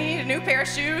 Whether they need a new pair of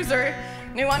shoes or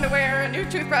new underwear, a new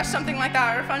toothbrush, something like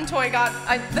that, or a fun toy. God,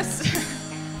 this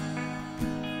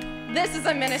is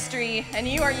a ministry, and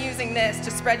you are using this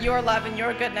to spread your love and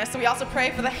your goodness. So we also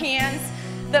pray for the hands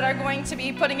that are going to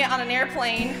be putting it on an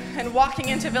airplane and walking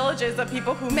into villages of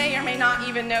people who may or may not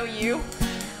even know you.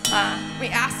 We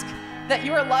ask that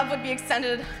your love would be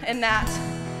extended in that,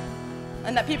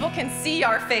 and that people can see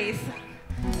our faith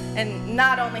and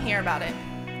not only hear about it.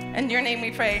 In your name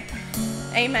we pray.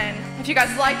 Amen. If you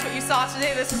guys liked what you saw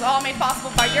today, this was all made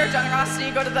possible by your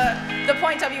generosity. Go to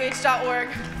thepointwh.org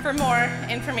for more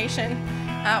information.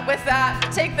 With that,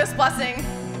 take this blessing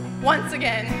once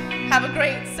again. Have a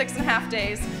great 6.5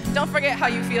 days. Don't forget how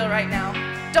you feel right now.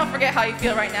 Don't forget how you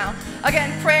feel right now.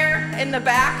 Again, prayer in the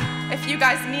back. If you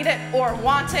guys need it or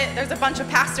want it, there's a bunch of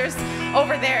pastors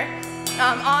over there.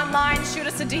 Online, shoot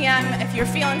us a DM if you're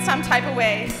feeling some type of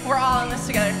way. We're all in this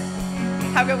together.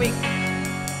 Have a good week.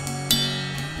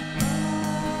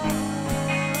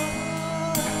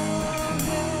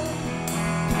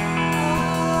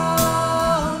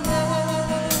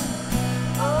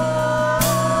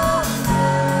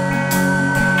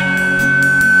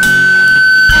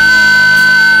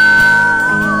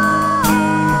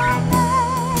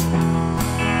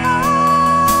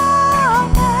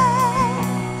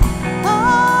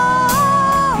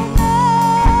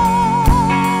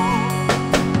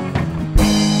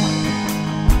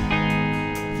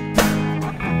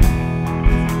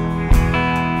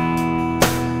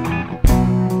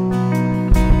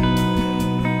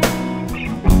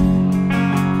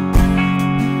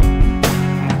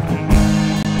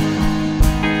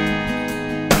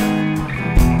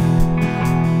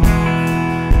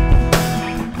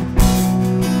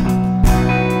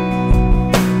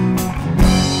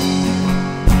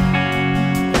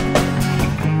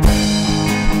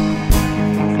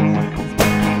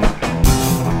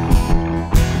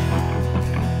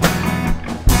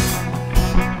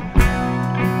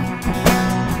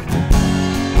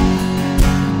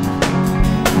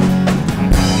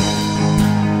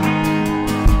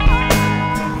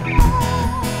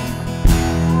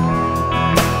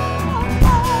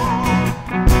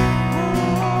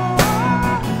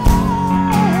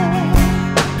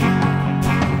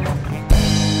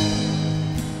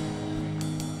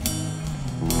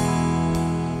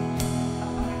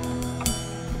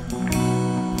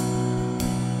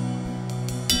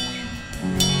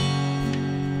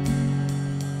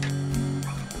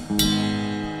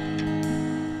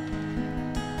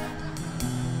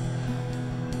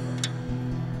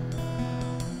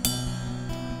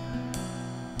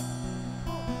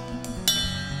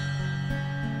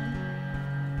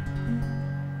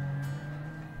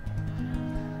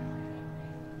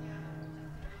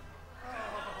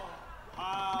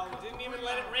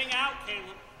 Ring out,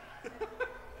 Caleb.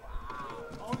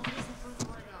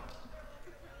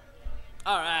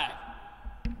 All right.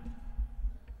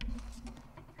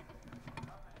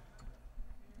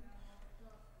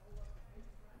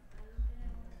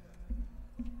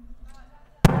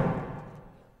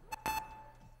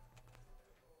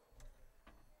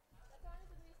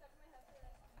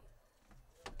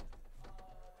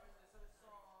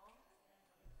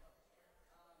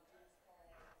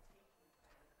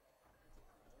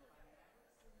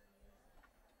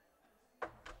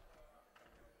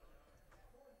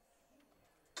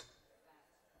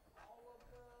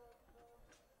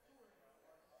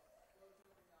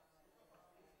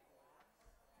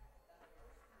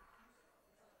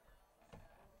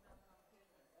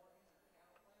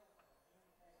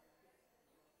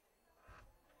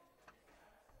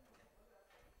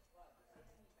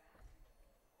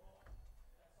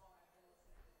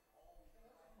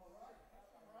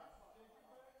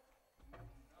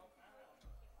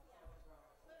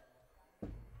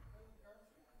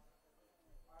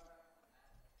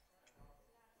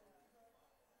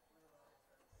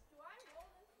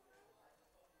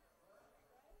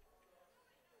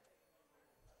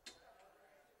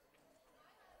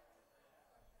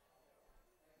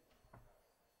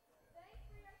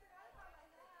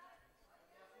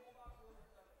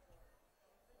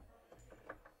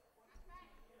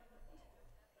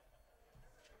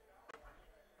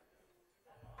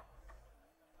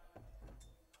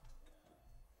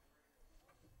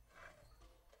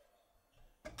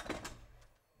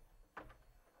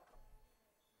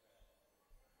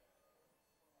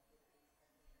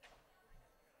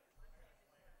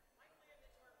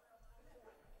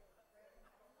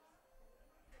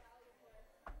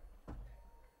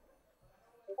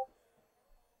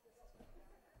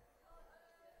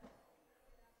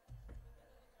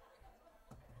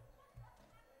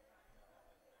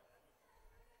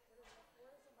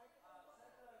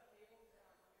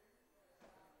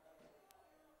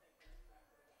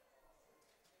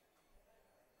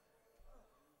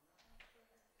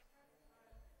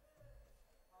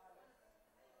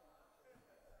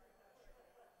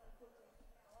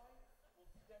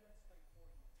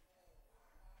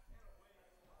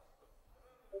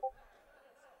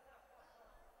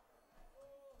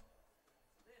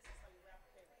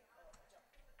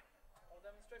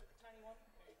 Demonstrate with the tiny one.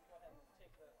 Here, you can go ahead and take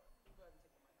the mic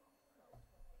off.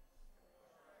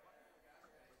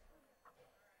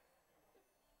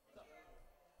 So,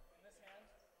 in this hand,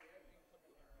 you can put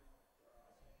them here.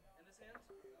 In this hand,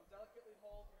 you delicately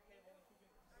hold your cable in 2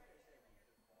 fingers.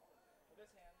 With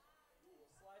this hand, you will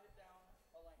slide it down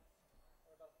a length,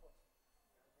 or about a foot.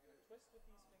 You're going to twist with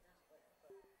these fingers, twist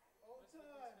with these fingers.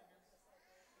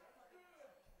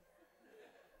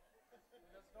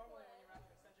 Because normally when you wrap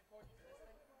an extension cord, you do this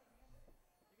thing.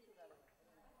 You can do that.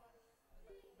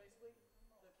 Basically,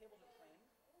 the cables are trained,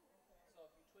 so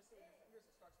if you twist it with your fingers,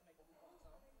 it starts to make a loop on its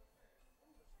own.